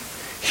mercy.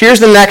 Here's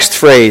the next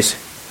phrase.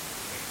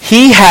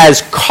 He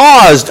has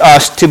caused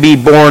us to be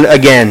born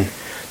again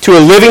to a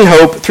living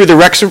hope through the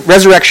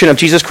resurrection of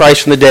Jesus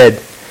Christ from the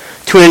dead,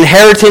 to an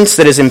inheritance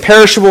that is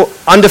imperishable,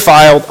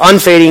 undefiled,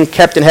 unfading,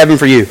 kept in heaven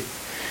for you.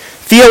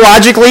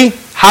 Theologically,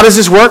 how does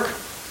this work?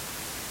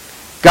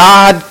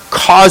 God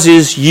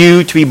causes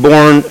you to be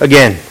born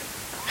again.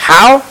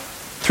 How?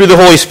 Through the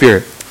Holy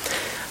Spirit.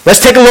 Let's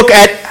take a look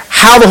at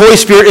how the Holy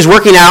Spirit is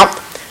working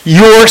out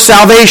your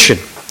salvation.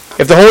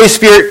 If the Holy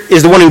Spirit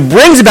is the one who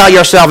brings about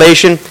your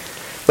salvation,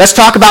 let's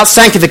talk about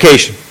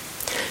sanctification.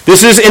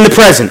 This is in the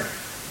present.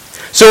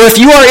 So if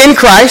you are in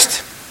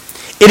Christ,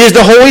 it is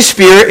the Holy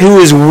Spirit who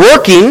is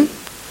working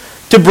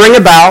to bring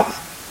about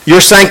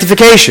your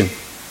sanctification.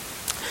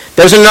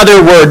 There's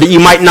another word that you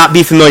might not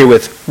be familiar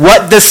with.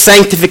 What does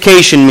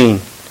sanctification mean?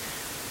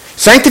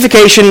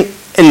 Sanctification,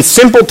 in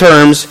simple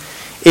terms,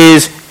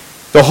 is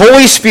the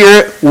Holy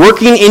Spirit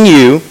working in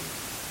you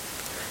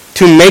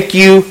to make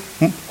you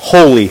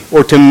holy,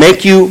 or to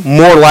make you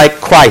more like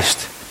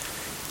Christ,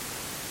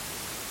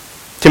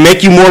 to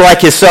make you more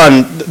like his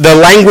Son. The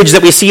language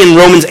that we see in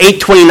Romans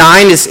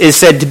 8:29 is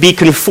said to be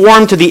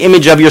conformed to the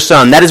image of your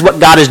Son. That is what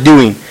God is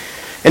doing.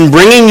 In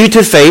bringing you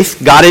to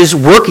faith, God is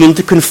working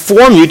to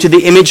conform you to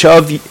the image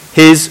of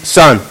his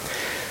Son.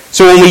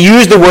 So when we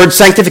use the word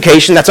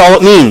sanctification, that's all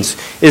it means,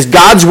 is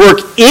God's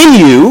work in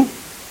you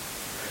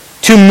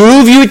to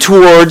move you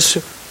towards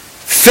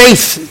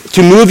faith,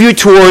 to move you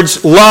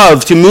towards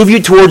love, to move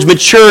you towards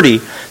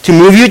maturity, to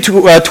move you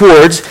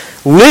towards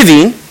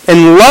living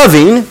and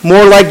loving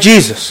more like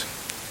Jesus.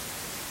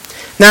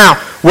 Now,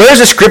 where's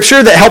the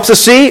scripture that helps us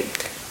see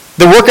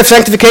the work of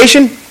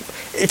sanctification?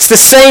 It's the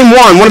same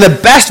one. One of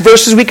the best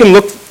verses we can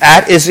look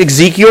at is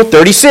Ezekiel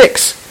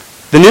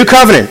 36, the New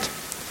Covenant.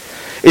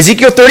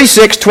 Ezekiel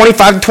 36,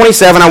 25 to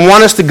 27, I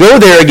want us to go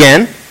there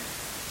again.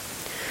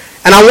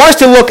 And I want us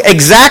to look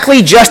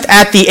exactly just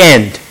at the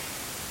end.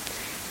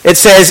 It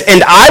says,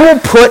 and I will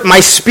put my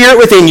spirit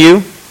within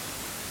you.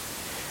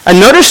 And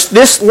notice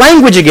this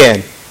language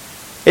again.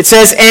 It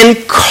says,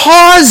 and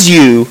cause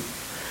you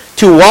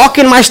to walk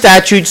in my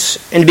statutes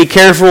and be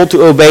careful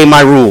to obey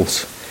my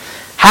rules.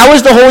 How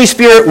is the Holy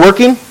Spirit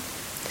working?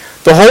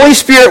 The Holy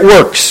Spirit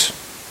works.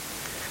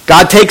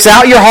 God takes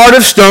out your heart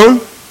of stone.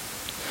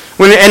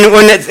 When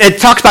it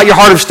talks about your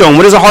heart of stone,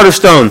 what is a heart of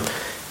stone?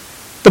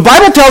 The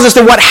Bible tells us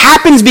that what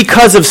happens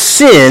because of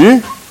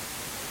sin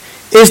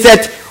is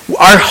that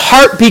our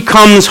heart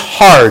becomes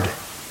hard.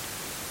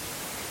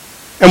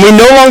 And we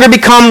no longer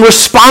become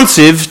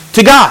responsive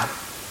to God.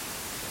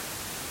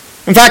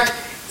 In fact,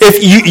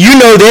 if you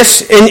know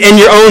this in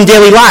your own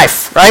daily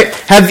life, right?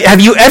 Have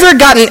you ever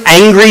gotten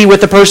angry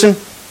with a person?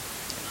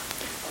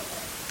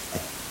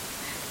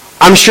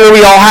 I'm sure we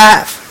all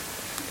have.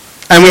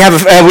 And we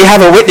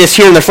have a witness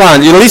here in the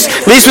front. Lisa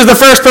was the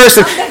first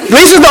person.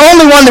 Lisa was the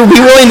only one that would be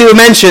willing to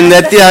mention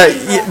that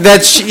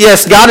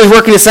yes, God is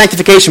working the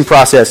sanctification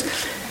process.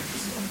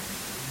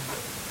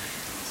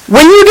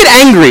 When you get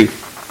angry,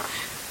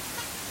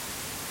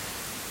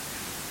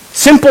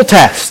 simple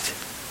test.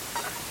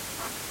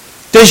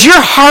 Does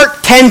your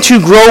heart tend to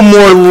grow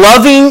more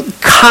loving,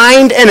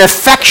 kind, and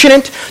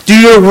affectionate? Do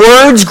your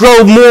words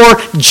grow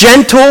more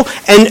gentle,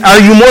 and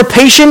are you more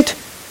patient?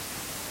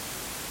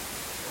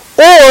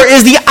 Or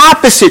is the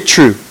opposite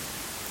true?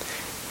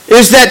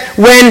 Is that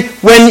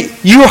when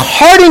you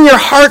harden your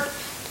heart,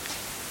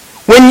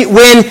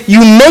 when you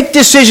make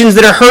decisions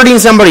that are hurting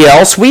somebody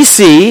else, we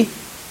see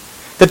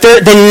that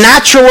the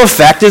natural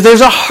effect is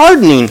there's a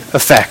hardening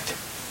effect.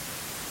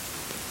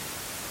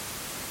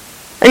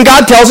 And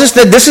God tells us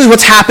that this is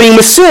what's happening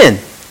with sin.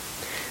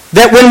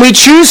 That when we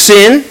choose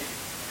sin,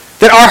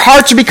 that our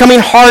hearts are becoming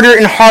harder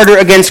and harder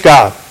against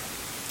God.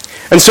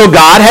 And so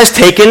God has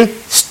taken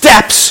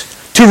steps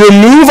to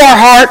remove our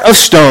heart of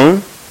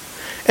stone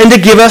and to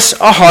give us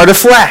a heart of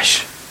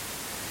flesh.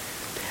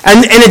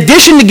 And in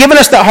addition to giving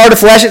us that heart of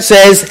flesh, it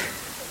says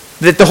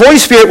that the Holy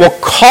Spirit will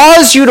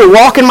cause you to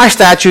walk in my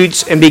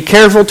statutes and be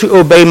careful to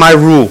obey my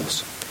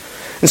rules.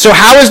 And so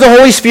how is the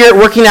Holy Spirit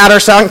working out our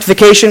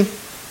sanctification?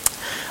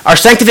 Our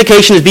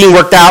sanctification is being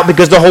worked out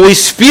because the Holy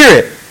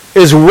Spirit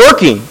is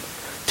working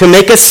to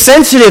make us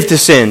sensitive to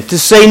sin, to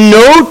say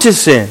no to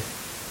sin,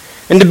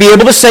 and to be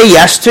able to say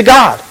yes to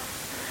God.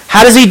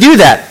 How does he do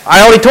that? I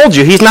already told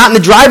you, he's not in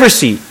the driver's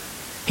seat.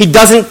 He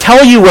doesn't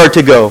tell you where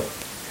to go.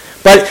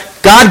 But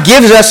God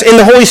gives us in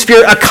the Holy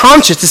Spirit a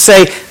conscience to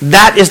say,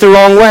 that is the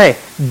wrong way.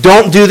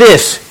 Don't do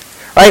this.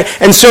 Right?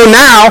 And so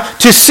now,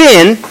 to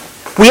sin,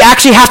 we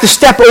actually have to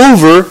step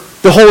over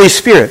the Holy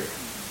Spirit.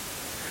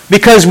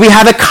 Because we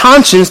have a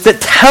conscience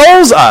that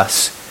tells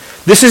us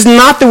this is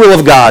not the will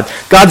of God.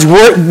 God's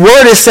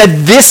word has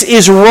said this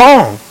is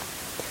wrong.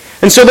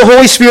 And so the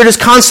Holy Spirit is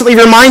constantly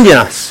reminding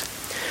us.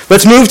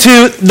 Let's move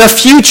to the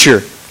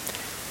future.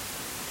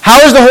 How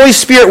is the Holy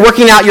Spirit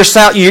working out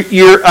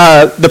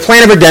the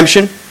plan of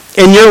redemption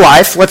in your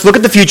life? Let's look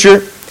at the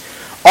future.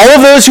 All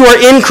of those who are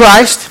in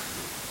Christ,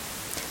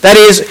 that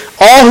is,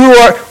 all who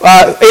are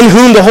in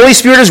whom the Holy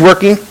Spirit is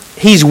working,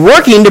 he's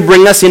working to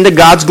bring us into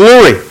God's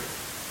glory.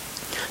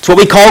 It's what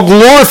we call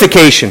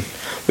glorification.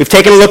 We've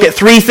taken a look at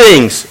three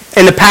things.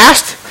 In the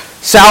past,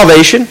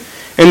 salvation.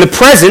 In the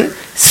present,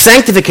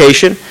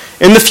 sanctification.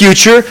 In the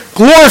future,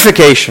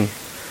 glorification.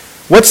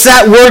 What's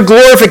that word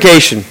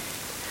glorification?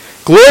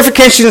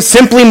 Glorification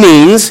simply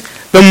means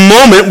the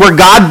moment where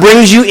God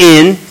brings you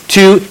in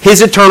to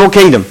his eternal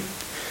kingdom.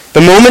 The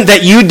moment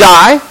that you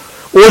die,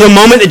 or the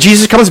moment that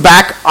Jesus comes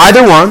back,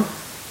 either one,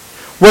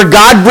 where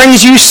God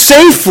brings you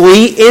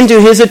safely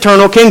into his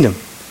eternal kingdom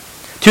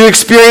to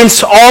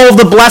experience all of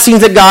the blessings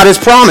that God has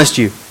promised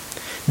you.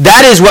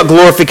 That is what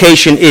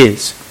glorification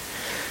is.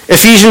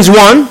 Ephesians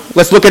 1,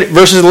 let's look at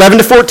verses 11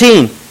 to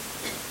 14.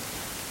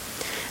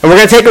 And we're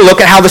going to take a look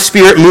at how the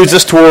Spirit moves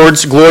us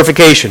towards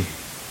glorification.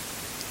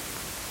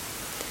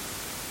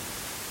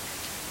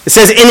 It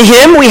says, in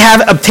him we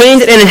have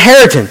obtained an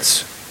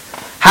inheritance,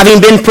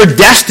 having been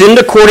predestined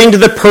according to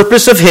the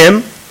purpose of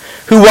him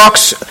who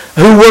works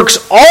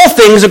all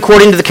things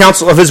according to the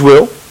counsel of his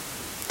will,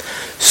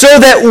 so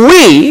that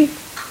we,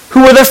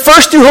 who were the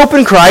first to hope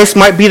in Christ,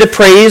 might be the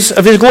praise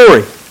of his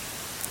glory.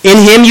 In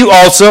him you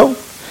also,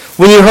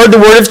 when you heard the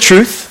word of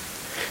truth,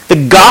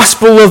 the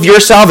gospel of your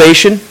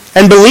salvation,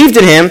 and believed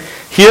in him,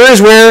 here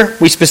is where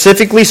we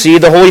specifically see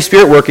the Holy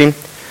Spirit working.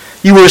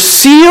 You were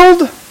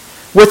sealed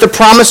with the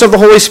promise of the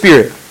Holy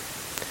Spirit,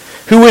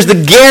 who is the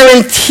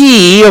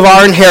guarantee of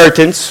our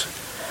inheritance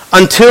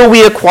until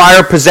we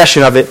acquire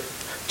possession of it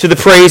to the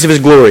praise of his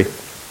glory.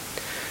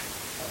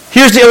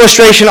 Here's the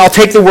illustration. I'll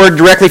take the word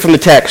directly from the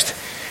text.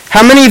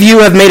 How many of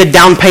you have made a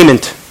down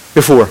payment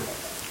before?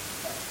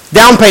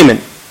 Down payment.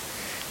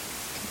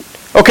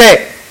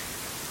 Okay.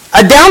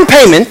 A down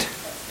payment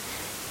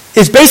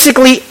is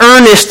basically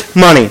earnest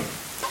money.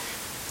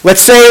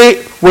 Let's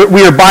say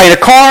we are buying a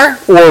car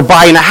or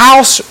buying a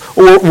house,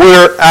 or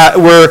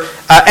we're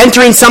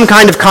entering some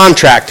kind of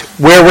contract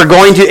where we're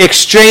going to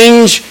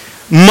exchange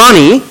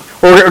money,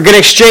 or we're going to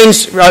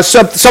exchange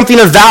something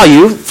of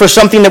value for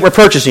something that we're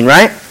purchasing,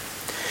 right?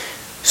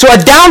 So a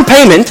down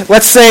payment,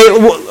 let's say,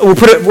 we'll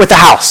put it with the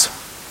house.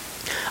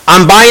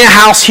 I'm buying a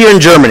house here in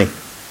Germany.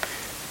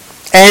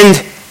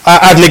 And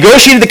I've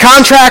negotiated the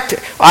contract.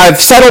 I've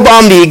settled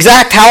on the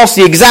exact house,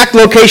 the exact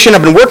location.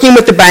 I've been working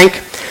with the bank.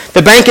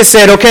 The bank has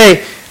said,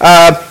 okay,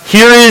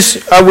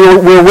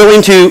 we're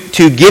willing to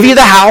give you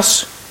the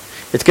house.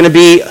 It's going to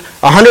be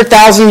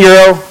 100,000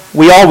 euro.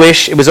 We all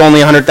wish it was only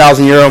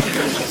 100,000 euro. For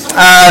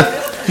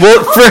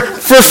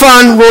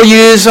fun, we'll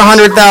use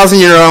 100,000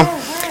 euro.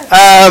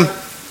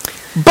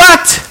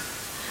 But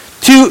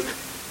to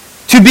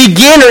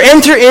begin or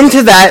enter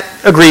into that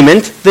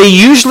agreement, they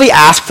usually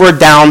ask for a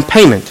down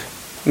payment.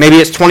 Maybe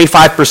it's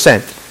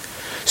 25%.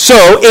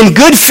 So in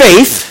good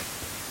faith,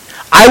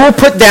 I will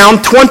put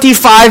down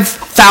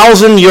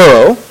 25,000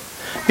 euro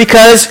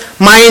because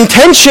my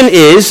intention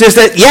is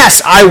that,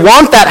 yes, I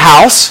want that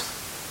house,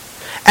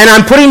 and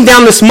I'm putting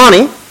down this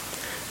money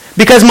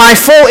because my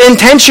full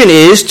intention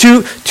is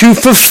to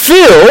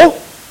fulfill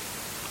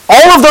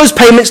all of those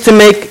payments to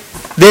make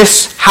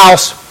this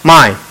house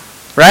mine,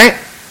 right?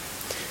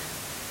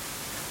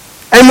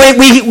 And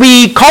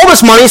we call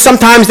this money,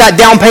 sometimes that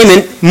down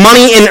payment,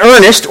 money in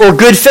earnest or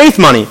good faith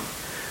money.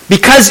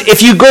 Because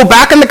if you go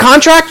back in the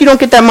contract, you don't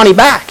get that money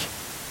back.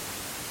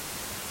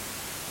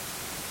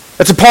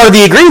 That's a part of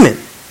the agreement.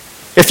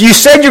 If you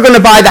said you're going to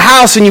buy the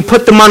house and you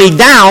put the money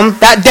down,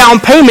 that down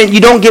payment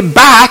you don't get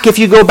back if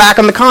you go back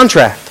on the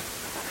contract.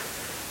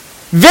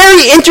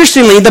 Very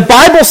interestingly, the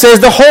Bible says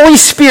the Holy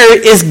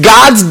Spirit is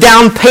God's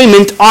down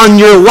payment on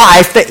your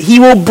life, that he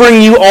will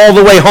bring you all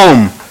the way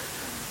home.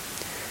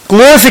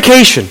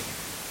 Glorification.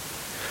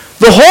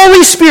 The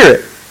Holy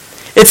Spirit,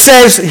 it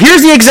says,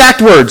 here's the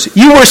exact words,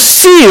 you were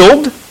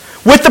sealed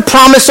with the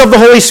promise of the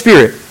Holy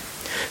Spirit,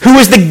 who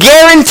is the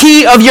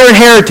guarantee of your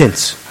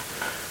inheritance.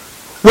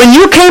 When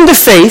you came to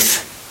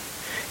faith,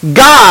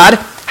 God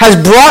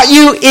has brought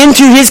you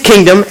into his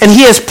kingdom, and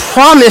he has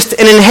promised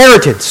an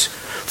inheritance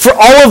for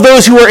all of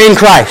those who are in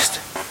Christ.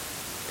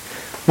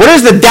 What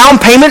is the down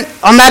payment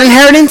on that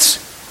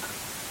inheritance?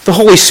 The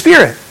Holy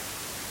Spirit.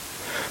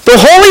 The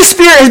Holy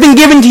Spirit has been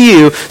given to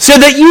you so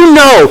that you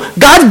know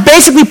God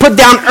basically put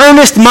down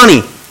earnest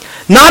money.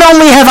 Not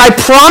only have I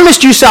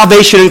promised you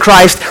salvation in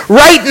Christ,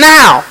 right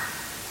now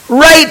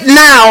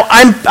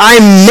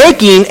I'm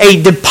making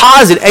a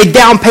deposit, a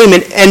down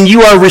payment, and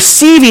you are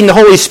receiving the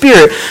Holy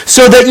Spirit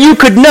so that you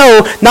could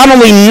know not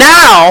only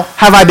now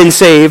have I been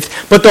saved,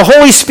 but the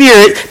Holy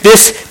Spirit,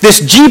 this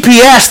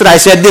GPS that I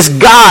said, this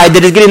guide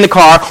that is getting in the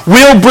car,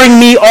 will bring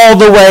me all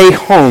the way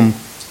home.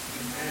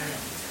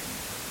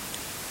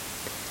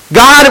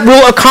 God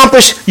will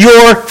accomplish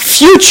your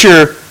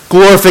future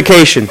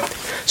glorification.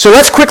 So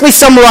let's quickly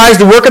summarize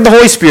the work of the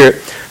Holy Spirit.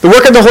 The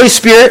work of the Holy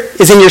Spirit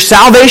is in your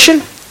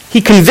salvation.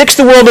 He convicts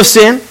the world of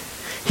sin.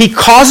 He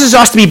causes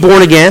us to be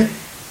born again.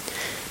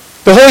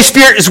 The Holy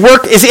Spirit's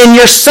work is in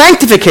your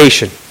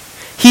sanctification.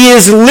 He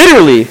is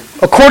literally,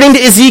 according to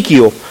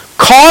Ezekiel,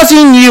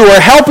 causing you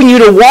or helping you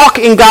to walk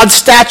in God's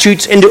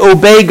statutes and to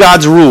obey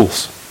God's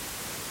rules.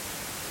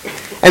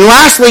 And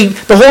lastly,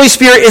 the Holy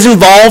Spirit is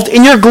involved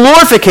in your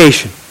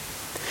glorification.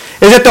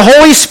 Is that the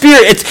Holy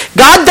Spirit,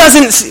 God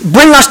doesn't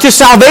bring us to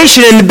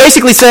salvation and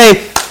basically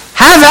say,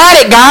 have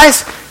at it,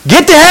 guys.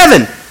 Get to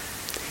heaven.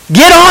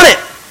 Get on it.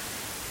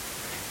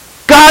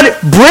 God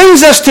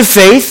brings us to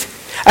faith,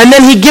 and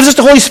then he gives us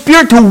the Holy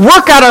Spirit to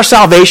work out our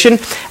salvation,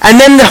 and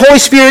then the Holy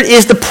Spirit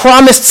is the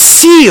promised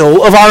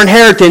seal of our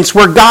inheritance,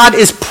 where God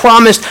is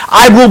promised,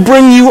 I will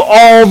bring you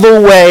all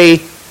the way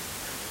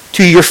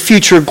to your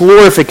future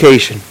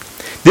glorification.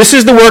 This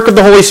is the work of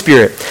the Holy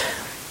Spirit.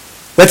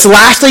 Let's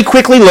lastly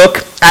quickly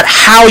look at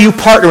how you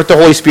partner with the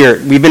Holy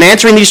Spirit. We've been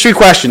answering these three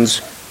questions.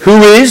 Who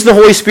is the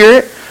Holy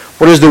Spirit?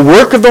 What is the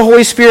work of the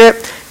Holy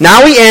Spirit?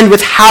 Now we end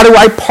with how do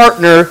I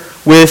partner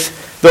with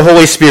the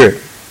Holy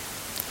Spirit.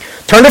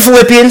 Turn to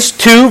Philippians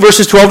 2,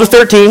 verses 12 to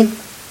 13.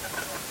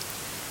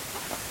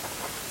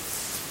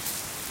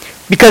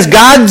 Because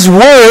God's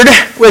word,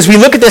 as we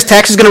look at this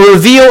text, is going to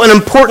reveal an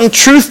important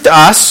truth to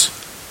us.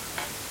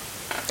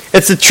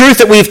 It's the truth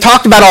that we've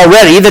talked about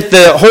already, that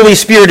the Holy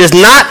Spirit is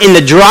not in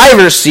the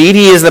driver's seat,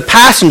 he is the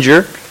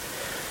passenger.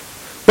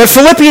 But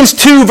Philippians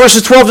 2,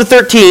 verses 12 to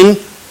 13,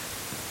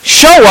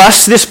 show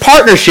us this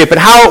partnership and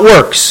how it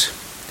works.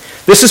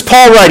 This is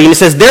Paul writing. He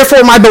says,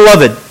 therefore, my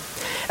beloved,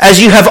 as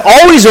you have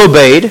always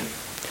obeyed,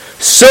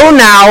 so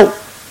now,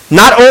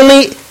 not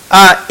only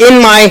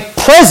in my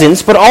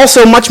presence, but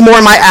also much more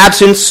in my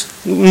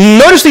absence,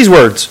 notice these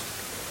words,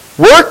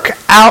 work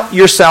out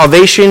your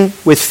salvation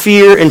with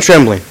fear and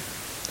trembling.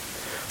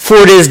 For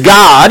it is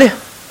God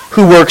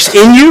who works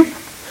in you,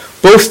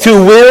 both to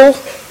will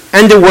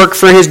and to work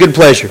for his good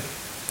pleasure.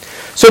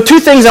 So two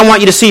things I want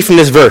you to see from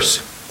this verse.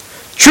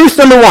 Truth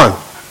number one,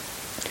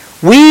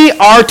 we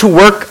are to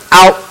work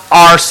out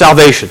our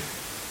salvation.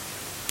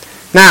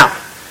 Now,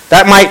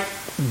 that might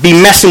be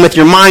messing with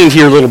your mind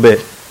here a little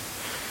bit.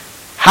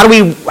 What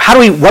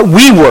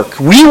we work?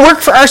 We work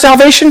for our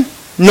salvation?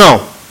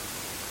 No.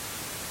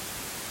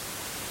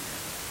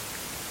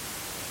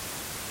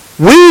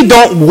 We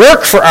don't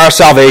work for our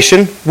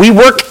salvation. We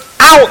work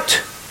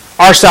out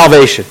our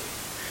salvation.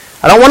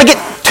 I don't want to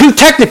get too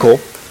technical,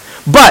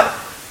 but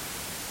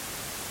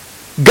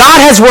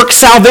God has worked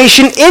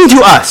salvation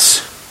into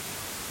us.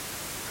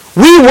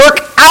 We work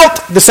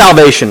out the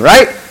salvation,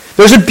 right?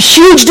 There's a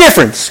huge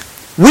difference.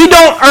 We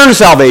don't earn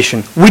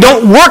salvation. We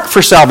don't work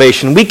for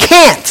salvation. We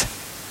can't.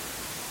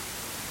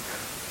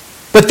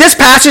 But this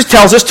passage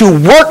tells us to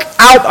work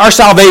out our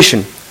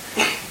salvation.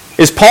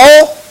 Is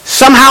Paul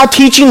somehow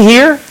teaching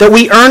here that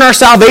we earn our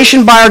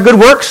salvation by our good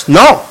works?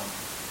 No.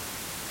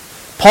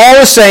 Paul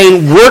is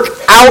saying work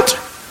out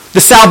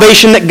the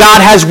salvation that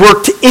God has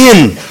worked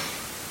in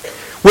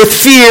with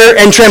fear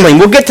and trembling.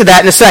 We'll get to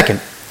that in a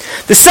second.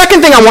 The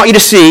second thing I want you to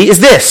see is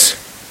this,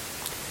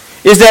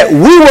 is that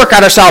we work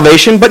out our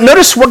salvation, but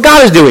notice what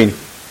God is doing.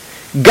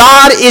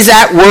 God is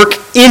at work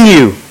in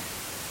you.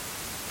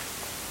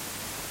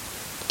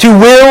 to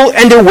will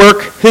and to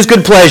work his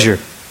good pleasure.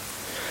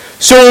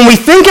 So when we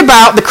think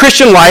about the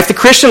Christian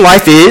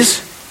life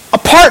is a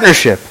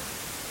partnership.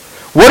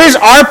 What is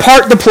our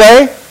part to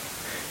play?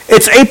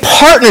 It's a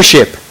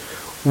partnership.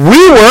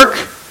 We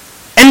work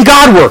and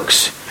God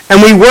works,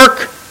 and we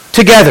work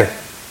together.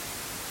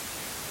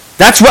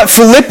 That's what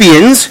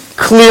Philippians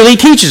clearly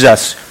teaches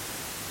us.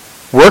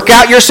 Work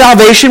out your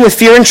salvation with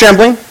fear and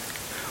trembling.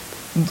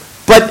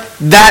 But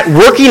that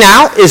working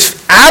out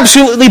is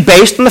absolutely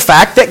based on the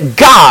fact that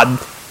God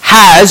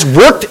has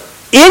worked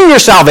in your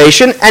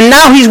salvation, and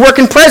now he's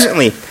working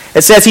presently.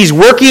 It says he's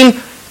working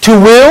to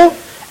will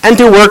and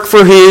to work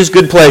for his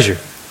good pleasure.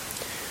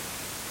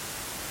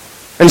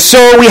 And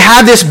so we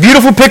have this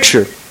beautiful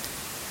picture.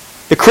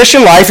 The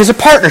Christian life is a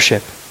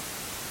partnership.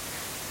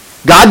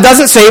 God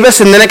doesn't save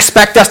us and then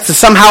expect us to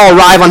somehow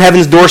arrive on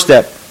heaven's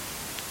doorstep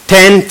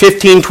 10,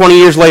 15, 20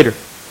 years later.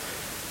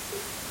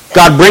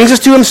 God brings us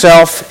to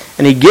himself,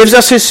 and he gives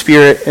us his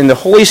Spirit, and the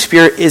Holy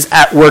Spirit is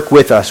at work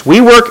with us.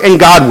 We work and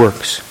God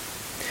works.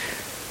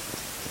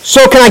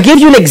 So can I give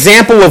you an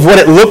example of what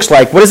it looks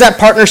like? What does that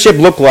partnership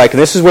look like?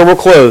 And this is where we'll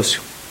close.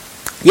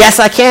 Yes,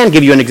 I can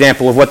give you an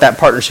example of what that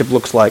partnership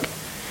looks like.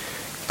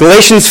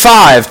 Galatians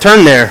 5,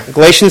 turn there.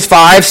 Galatians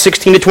 5,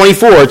 16 to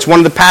 24. It's one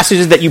of the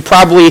passages that you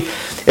probably,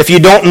 if you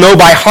don't know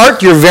by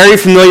heart, you're very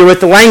familiar with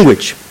the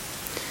language.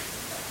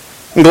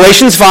 In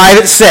Galatians 5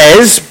 it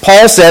says,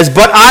 Paul says,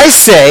 "But I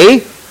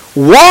say,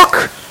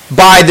 walk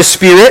by the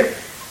Spirit,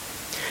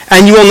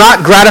 and you will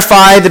not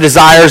gratify the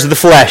desires of the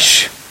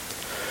flesh.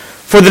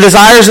 For the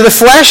desires of the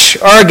flesh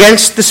are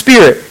against the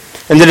Spirit,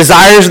 and the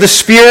desires of the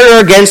Spirit are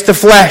against the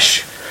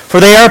flesh. For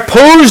they are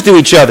opposed to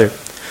each other,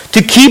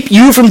 to keep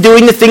you from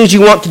doing the things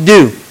you want to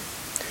do.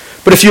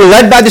 But if you're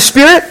led by the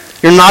Spirit,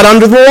 you're not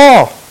under the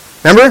law."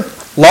 Remember?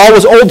 Law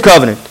was old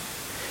covenant.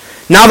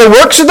 "Now the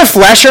works of the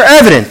flesh are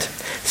evident: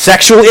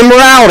 sexual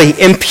immorality,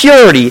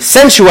 impurity,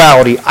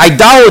 sensuality,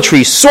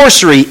 idolatry,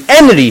 sorcery,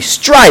 enmity,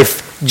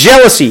 strife,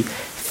 jealousy,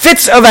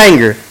 fits of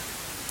anger,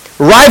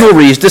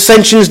 rivalries,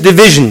 dissensions,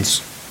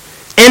 divisions,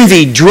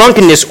 envy,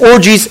 drunkenness,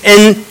 orgies,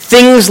 and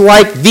things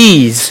like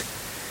these.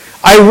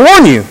 I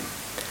warn you,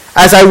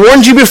 as I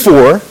warned you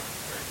before,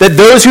 that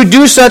those who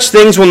do such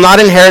things will not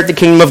inherit the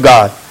kingdom of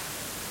God."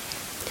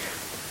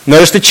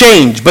 Notice the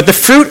change. "But the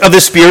fruit of the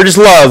Spirit is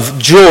love,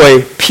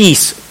 joy,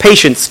 peace,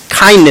 patience,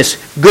 kindness,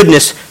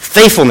 goodness,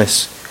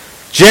 faithfulness,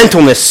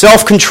 gentleness,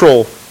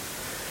 self-control.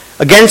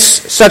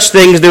 Against such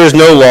things there is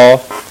no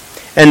law,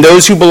 and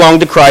those who belong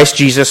to Christ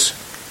Jesus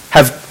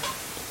have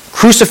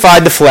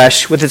crucified the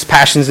flesh with its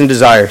passions and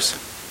desires."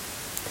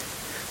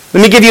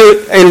 Let me give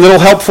you a little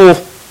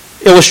helpful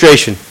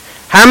illustration.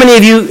 How many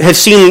of you have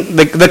seen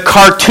the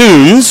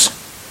cartoons?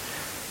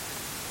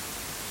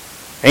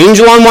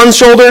 Angel on one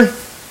shoulder,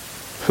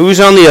 who's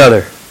on the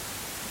other?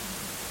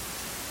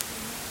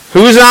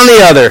 Who's on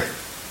the other?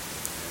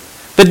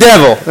 The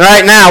devil.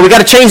 Right now, we got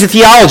to change the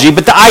theology,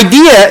 but the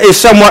idea is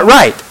somewhat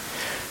right.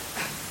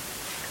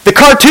 The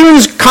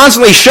cartoons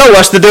constantly show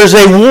us that there's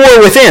a war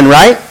within,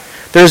 right?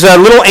 There's a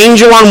little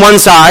angel on one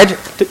side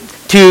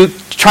to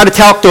try to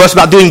talk to us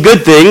about doing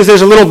good things.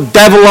 There's a little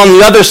devil on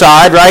the other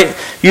side, right?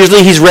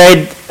 Usually he's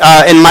red.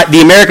 In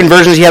the American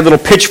versions, he had a little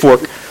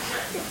pitchfork.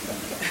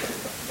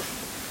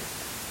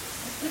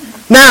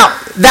 Now,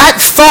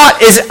 that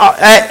thought is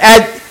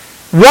at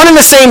one and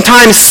the same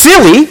time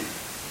silly,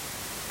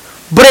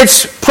 but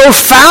it's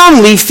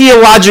profoundly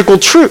theologically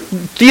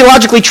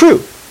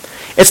true.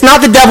 It's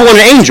not the devil and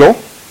an angel.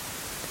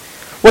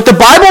 What the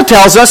Bible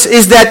tells us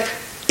is that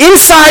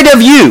inside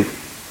of you,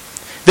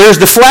 there's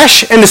the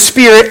flesh and the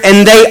spirit,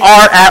 and they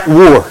are at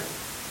war.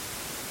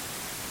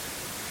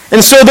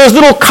 And so those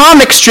little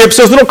comic strips,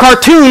 those little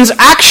cartoons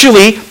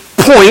actually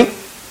point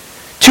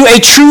to a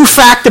true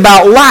fact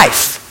about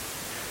life.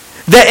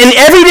 That in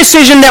every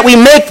decision that we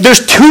make,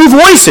 there's two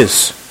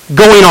voices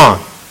going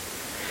on.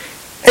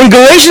 And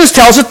Galatians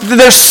tells us that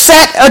they're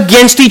set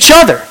against each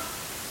other.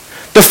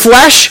 The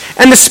flesh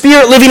and the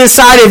spirit living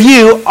inside of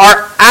you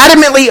are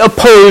adamantly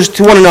opposed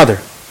to one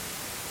another.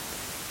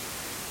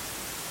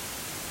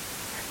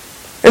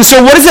 And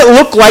so what does it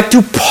look like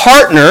to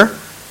partner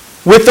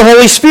with the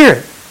Holy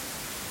Spirit?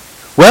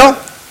 Well,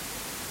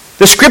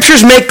 the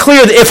Scriptures make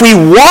clear that if we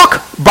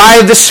walk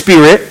by the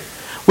Spirit,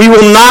 we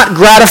will not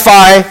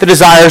gratify the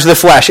desires of the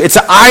flesh. It's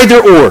either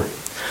or.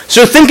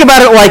 So think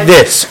about it like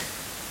this.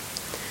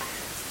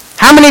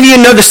 How many of you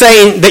know the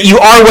saying that you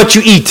are what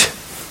you eat?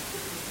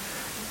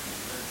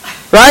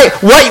 Right?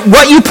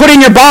 What you put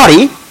in your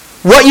body,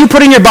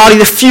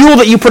 the fuel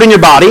that you put in your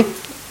body,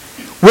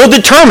 will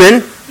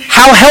determine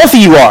how healthy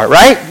you are,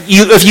 right?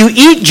 If you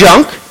eat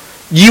junk,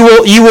 you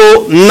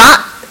will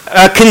not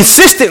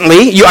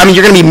consistently, you're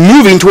going to be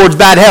moving towards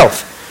bad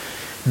health.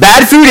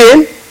 Bad food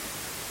in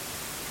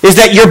is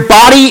that your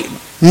body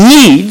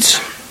needs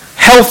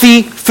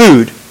healthy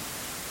food.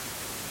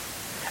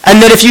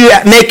 And that if you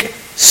make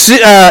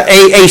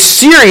a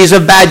series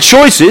of bad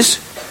choices,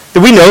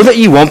 then we know that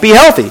you won't be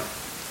healthy.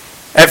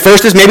 At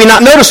first it's maybe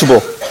not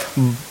noticeable,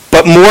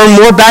 but more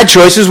and more bad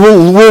choices will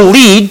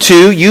lead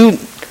to you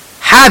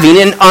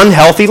having an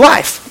unhealthy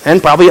life.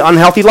 and probably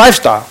unhealthy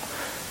lifestyle.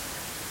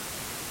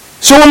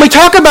 So when we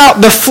talk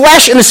about the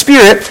flesh and the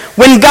spirit,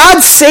 when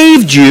God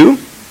saved you,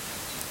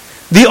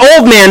 the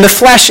old man, the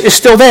flesh, is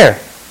still there.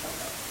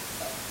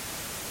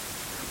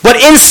 But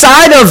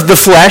inside of the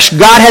flesh,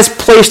 God has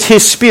placed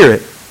his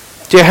spirit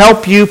to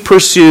help you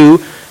pursue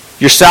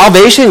your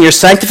salvation, your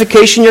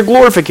sanctification, your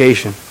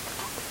glorification.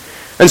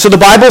 And so the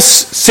Bible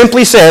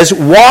simply says,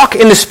 walk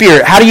in the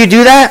Spirit. How do you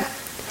do that?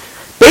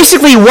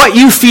 Basically, what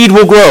you feed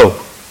will grow.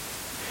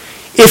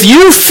 If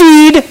you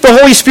feed the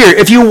Holy Spirit,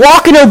 if you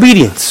walk in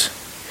obedience,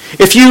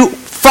 if you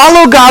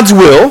follow God's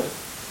will,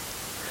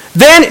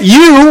 then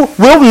you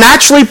will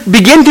naturally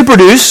begin to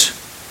produce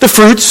the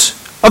fruits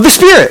of the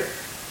Spirit.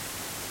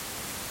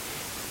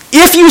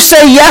 If you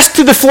say yes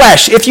to the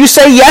flesh, if you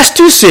say yes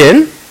to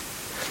sin,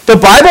 the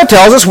Bible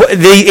tells us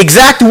the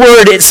exact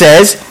word it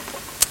says.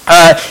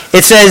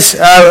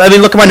 Let me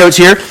look at my notes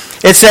here.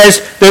 It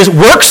says, there's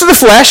works of the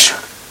flesh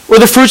or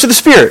the fruits of the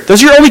Spirit.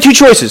 Those are your only two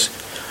choices.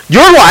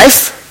 Your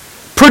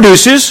life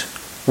produces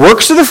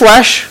works of the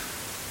flesh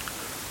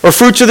or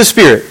fruits of the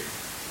Spirit.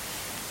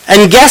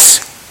 And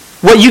guess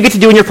what you get to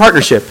do in your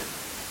partnership?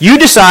 You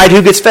decide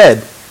who gets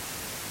fed.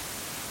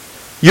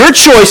 Your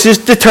choices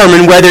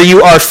determine whether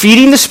you are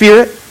feeding the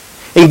Spirit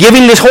and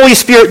giving the Holy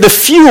Spirit the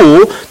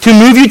fuel to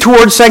move you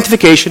towards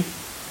sanctification,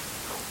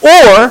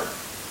 or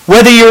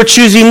whether you're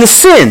choosing the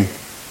sin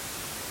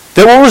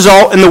that will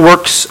result in the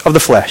works of the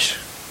flesh.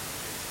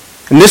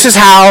 And this is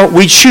how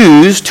we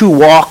choose to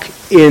walk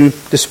in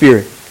the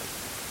Spirit.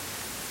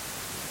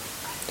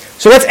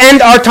 So let's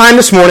end our time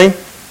this morning.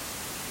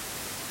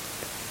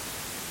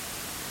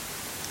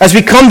 As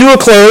we come to a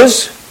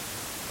close,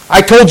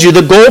 I told you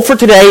the goal for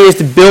today is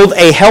to build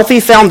a healthy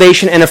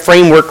foundation and a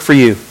framework for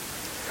you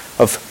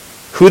of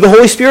who the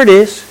Holy Spirit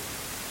is,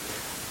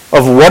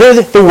 of what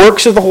are the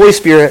works of the Holy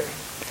Spirit,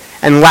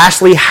 and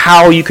lastly,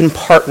 how you can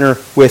partner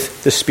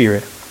with the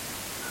Spirit.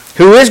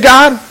 Who is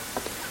God?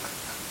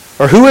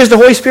 Or who is the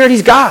Holy Spirit?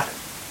 He's God.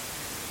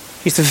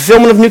 He's the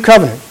fulfillment of new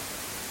covenant.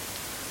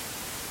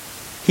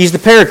 He's the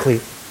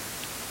Paraclete.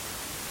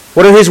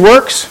 What are his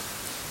works?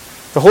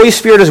 The Holy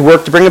Spirit has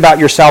worked to bring about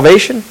your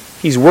salvation.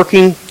 He's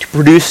working to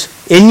produce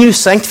in you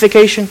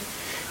sanctification.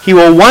 He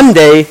will one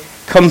day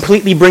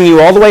completely bring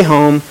you all the way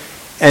home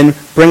and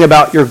bring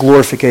about your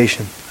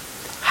glorification.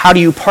 How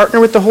do you partner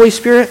with the Holy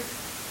Spirit?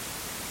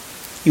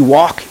 You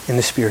walk in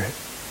the Spirit.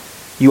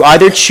 You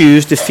either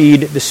choose to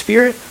feed the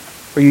Spirit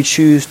or you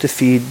choose to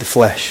feed the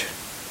flesh.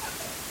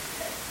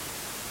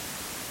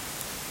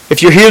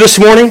 If you're here this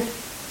morning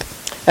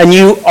and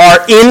you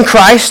are in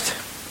Christ,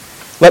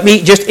 let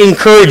me just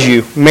encourage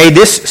you. May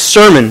this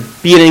sermon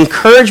be an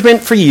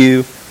encouragement for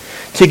you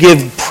to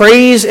give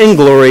praise and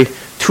glory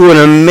to an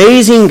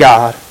amazing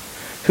God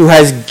who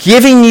has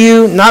given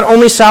you not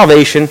only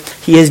salvation,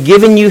 he has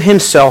given you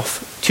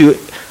himself to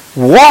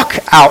walk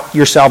out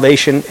your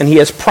salvation, and he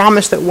has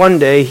promised that one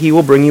day he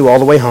will bring you all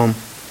the way home.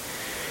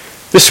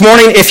 This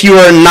morning, if you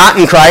are not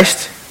in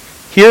Christ,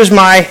 here's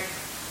my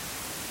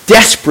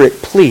desperate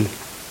plea.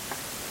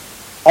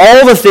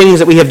 All the things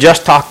that we have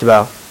just talked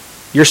about,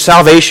 your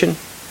salvation,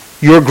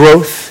 your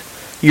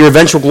growth, your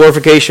eventual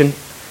glorification,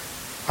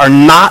 are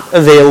not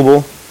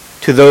available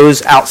to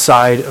those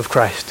outside of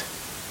Christ.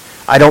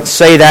 I don't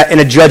say that in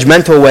a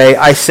judgmental way.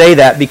 I say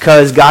that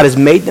because God has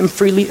made them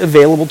freely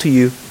available to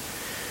you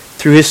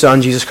through his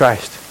Son, Jesus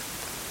Christ.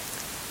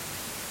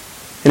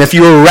 And if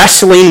you are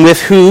wrestling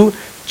with who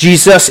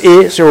Jesus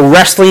is or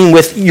wrestling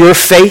with your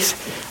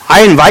faith,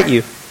 I invite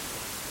you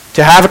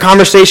to have a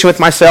conversation with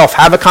myself,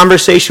 have a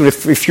conversation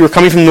if you're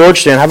coming from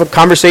Nordstrand, have a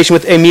conversation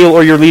with Emil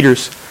or your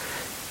leaders.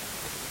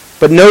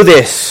 But know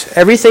this,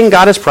 everything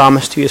God has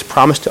promised, he has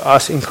promised to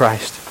us in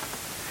Christ.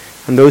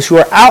 And those who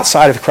are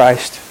outside of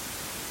Christ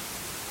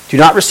do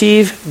not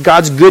receive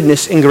God's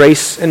goodness and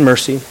grace and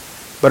mercy,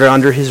 but are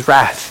under his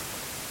wrath.